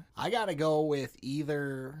 superhuman, I gotta go with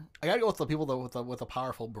the people that with the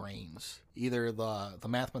powerful brains. Either the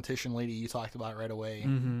mathematician lady you talked about right away,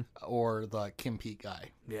 or the Kim Peek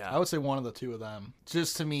guy. Yeah. I would say one of the two of them.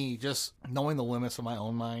 Just to me, just knowing the limits of my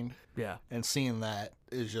own mind Yeah. and seeing that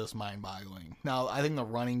is just mind-boggling. Now, I think the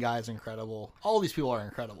running guy is incredible. All these people are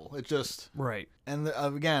incredible. It's just... Right. And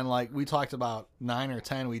again, like we talked about 9 or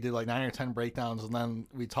 10, we did like 9 or 10 breakdowns, and then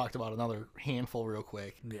we talked about another handful real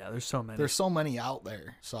quick. Yeah, there's so many. There's so many out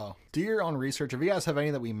there. So do your own research. If you guys have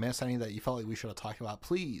any that we missed, any that you felt like we should have talked about,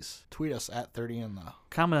 please tweet us at 30 in the...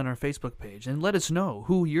 Comment on our Facebook page and let us know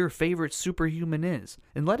who your favorite superhuman is.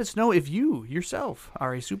 And let us know if you yourself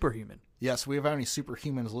are a superhuman. Yes, we have any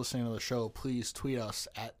superhumans listening to the show, please tweet us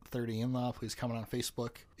at 30 in the. Please comment on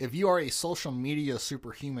Facebook. If you are a social media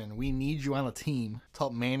superhuman, we need you on the team to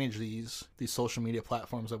help manage these social media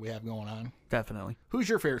platforms that we have going on. Definitely. Who's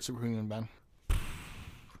your favorite superhuman, Ben?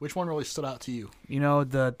 Which one really stood out to you? You know,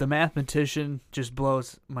 the mathematician just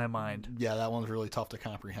blows my mind. Yeah, that one's really tough to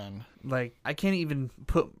comprehend. Like, I can't even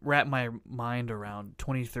wrap my mind around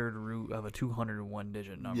 23rd root of a 201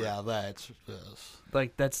 digit number. Yeah, that's...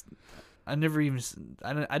 Like, that's... I never even...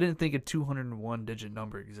 I didn't think a 201 digit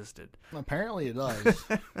number existed. Apparently it does.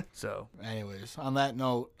 So... Anyways, on that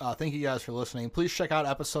note, thank you guys for listening. Please check out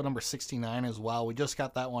episode number 69 as well. We just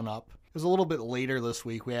got that one up. It was a little bit later this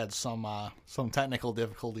week. We had some technical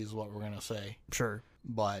difficulties, is what we're going to say. Sure.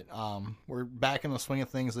 But we're back in the swing of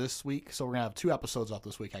things this week, so we're going to have 2 episodes up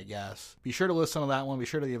this week, I guess. Be sure to listen to that one. Be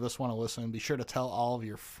sure to give this one a listen. Be sure to tell all of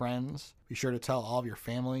your friends. Be sure to tell all of your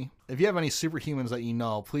family. If you have any superhumans that you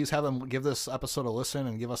know, please have them give this episode a listen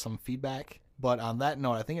and give us some feedback. But on that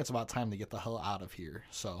note, I think it's about time to get the hell out of here.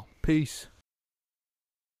 So, peace.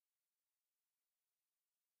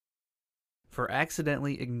 For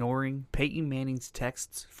accidentally ignoring Peyton Manning's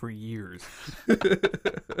texts for years.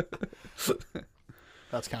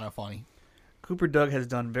 That's kind of funny. Cooper Doug has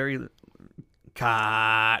done very...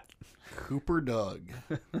 Cooper Doug.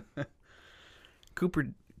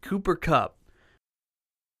 Cooper Kupp.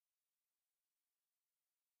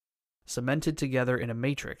 Cemented together in a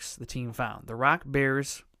matrix the team found. The Rock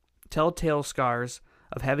bears telltale scars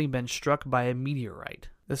of having been struck by a meteorite.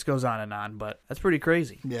 This goes on, but that's pretty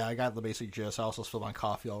crazy. Yeah, I got the basic gist. I also spilled my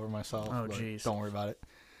coffee all over myself. Oh, jeez. Don't worry about it.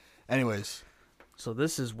 Anyways. So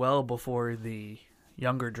this is well before the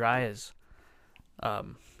Younger Dryas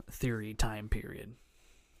theory time period.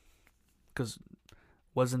 Because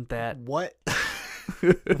wasn't that... What?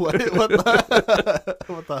 what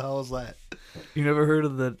the hell is that? You never heard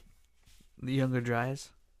of the Younger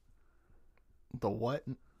Dryas? The what?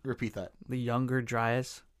 Repeat that. The Younger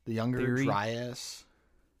Dryas? The Younger theory? Dryas?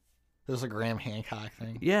 This is a Graham Hancock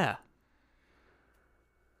thing? Yeah.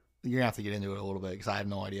 You're going to have to get into it a little bit because I have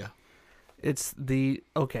no idea. It's the...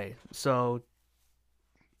 Okay, so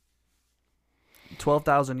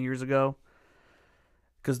 12,000 years ago,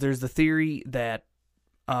 because there's the theory that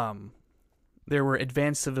there were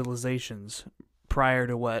advanced civilizations prior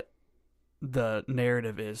to what the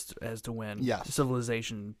narrative is as to when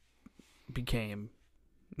civilization became,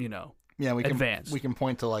 advanced. We can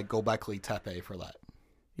point to like Göbekli Tepe for that.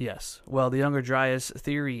 Yes. Well, the Younger Dryas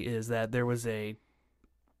theory is that there was a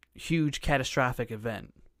huge catastrophic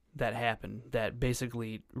event that happened that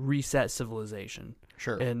basically reset civilization.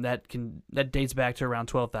 Sure. And that dates back to around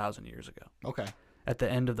 12,000 years ago. Okay. At the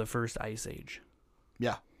end of the first ice age.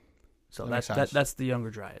 Yeah. So that's the Younger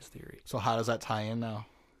Dryas theory. So how does that tie in now?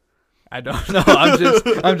 I don't know.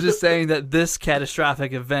 I'm just saying that this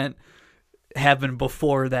catastrophic event happened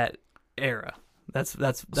before that era. That's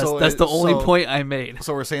the only point I made.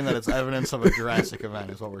 So we're saying that it's evidence of a Jurassic event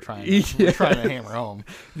is what we're trying to hammer home.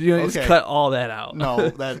 Just cut all that out. No,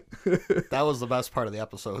 that was the best part of the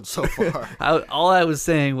episode so far. All I was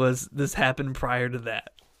saying was this happened prior to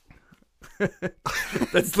that.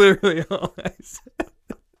 That's literally all I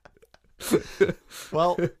said.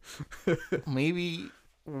 Well, maybe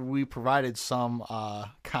we provided some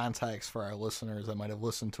context for our listeners that might have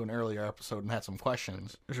listened to an earlier episode and had some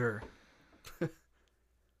questions. Sure.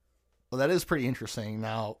 Well, that is pretty interesting.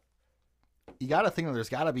 Now, you got to think that there's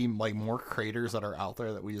got to be like more craters that are out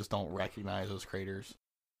there that we just don't recognize as craters.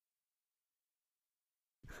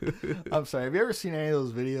 I'm sorry. Have you ever seen any of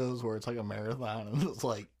those videos where it's like a marathon and it's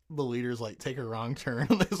like the leaders like take a wrong turn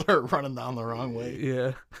and they start running down the wrong way?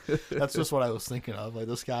 Yeah. That's just what I was thinking of. Like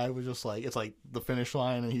this guy was just like, it's like the finish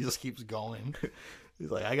line and he just keeps going.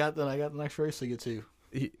 He's like, I got the next race to get to.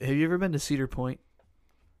 Have you ever been to Cedar Point?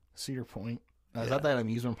 Cedar Point? Now, is Yeah. that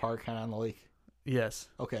amusement park kind of on the lake? Yes.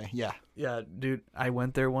 Okay, yeah. Yeah, dude, I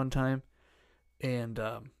went there one time, and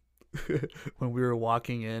when we were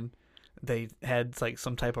walking in, they had like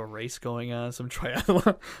some type of race going on, some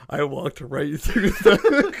triathlon. I walked right through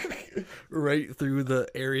the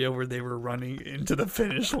area where they were running into the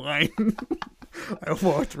finish line. I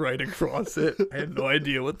walked right across it. I had no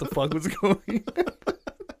idea what the fuck was going on.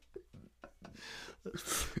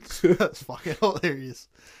 That's fucking hilarious.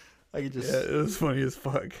 I could just, Yeah, it was funny as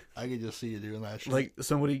fuck. I could just see you doing that shit. Like,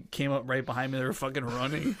 somebody came up right behind me. They were fucking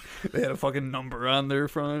running. They had a fucking number on their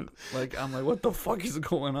front. Like, I'm like, what the fuck is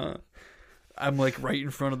going on? I'm like right in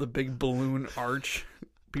front of the big balloon arch.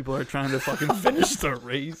 People are trying to fucking finish the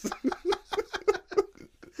race.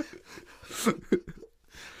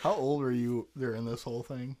 How old were you during this whole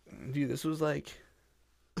thing? Dude, this was like,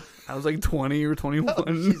 I was like 20 or 21.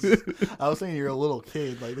 I was thinking you're a little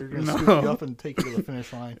kid. Like, they're going to No. scoop you up and take you to the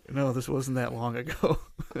finish line. No, this wasn't that long ago.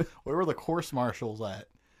 Where were the course marshals at?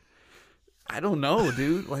 I don't know,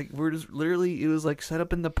 dude. Like, we're just literally, it was like set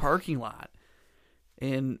up in the parking lot.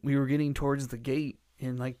 And we were getting towards the gate.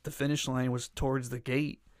 And like the finish line was towards the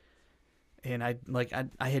gate. And I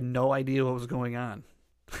had no idea what was going on.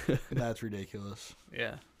 That's ridiculous.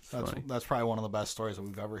 Yeah. Funny. That's probably one of the best stories that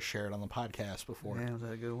we've ever shared on the podcast before. Yeah, was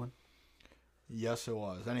that a good one? Yes, it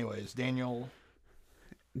was. Anyways, Daniel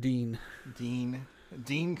Dean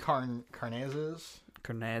Carnazes.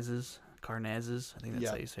 Carnazes. I think that's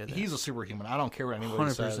how you say that. He's a superhuman. I don't care what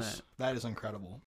anybody 100%. says. That is incredible.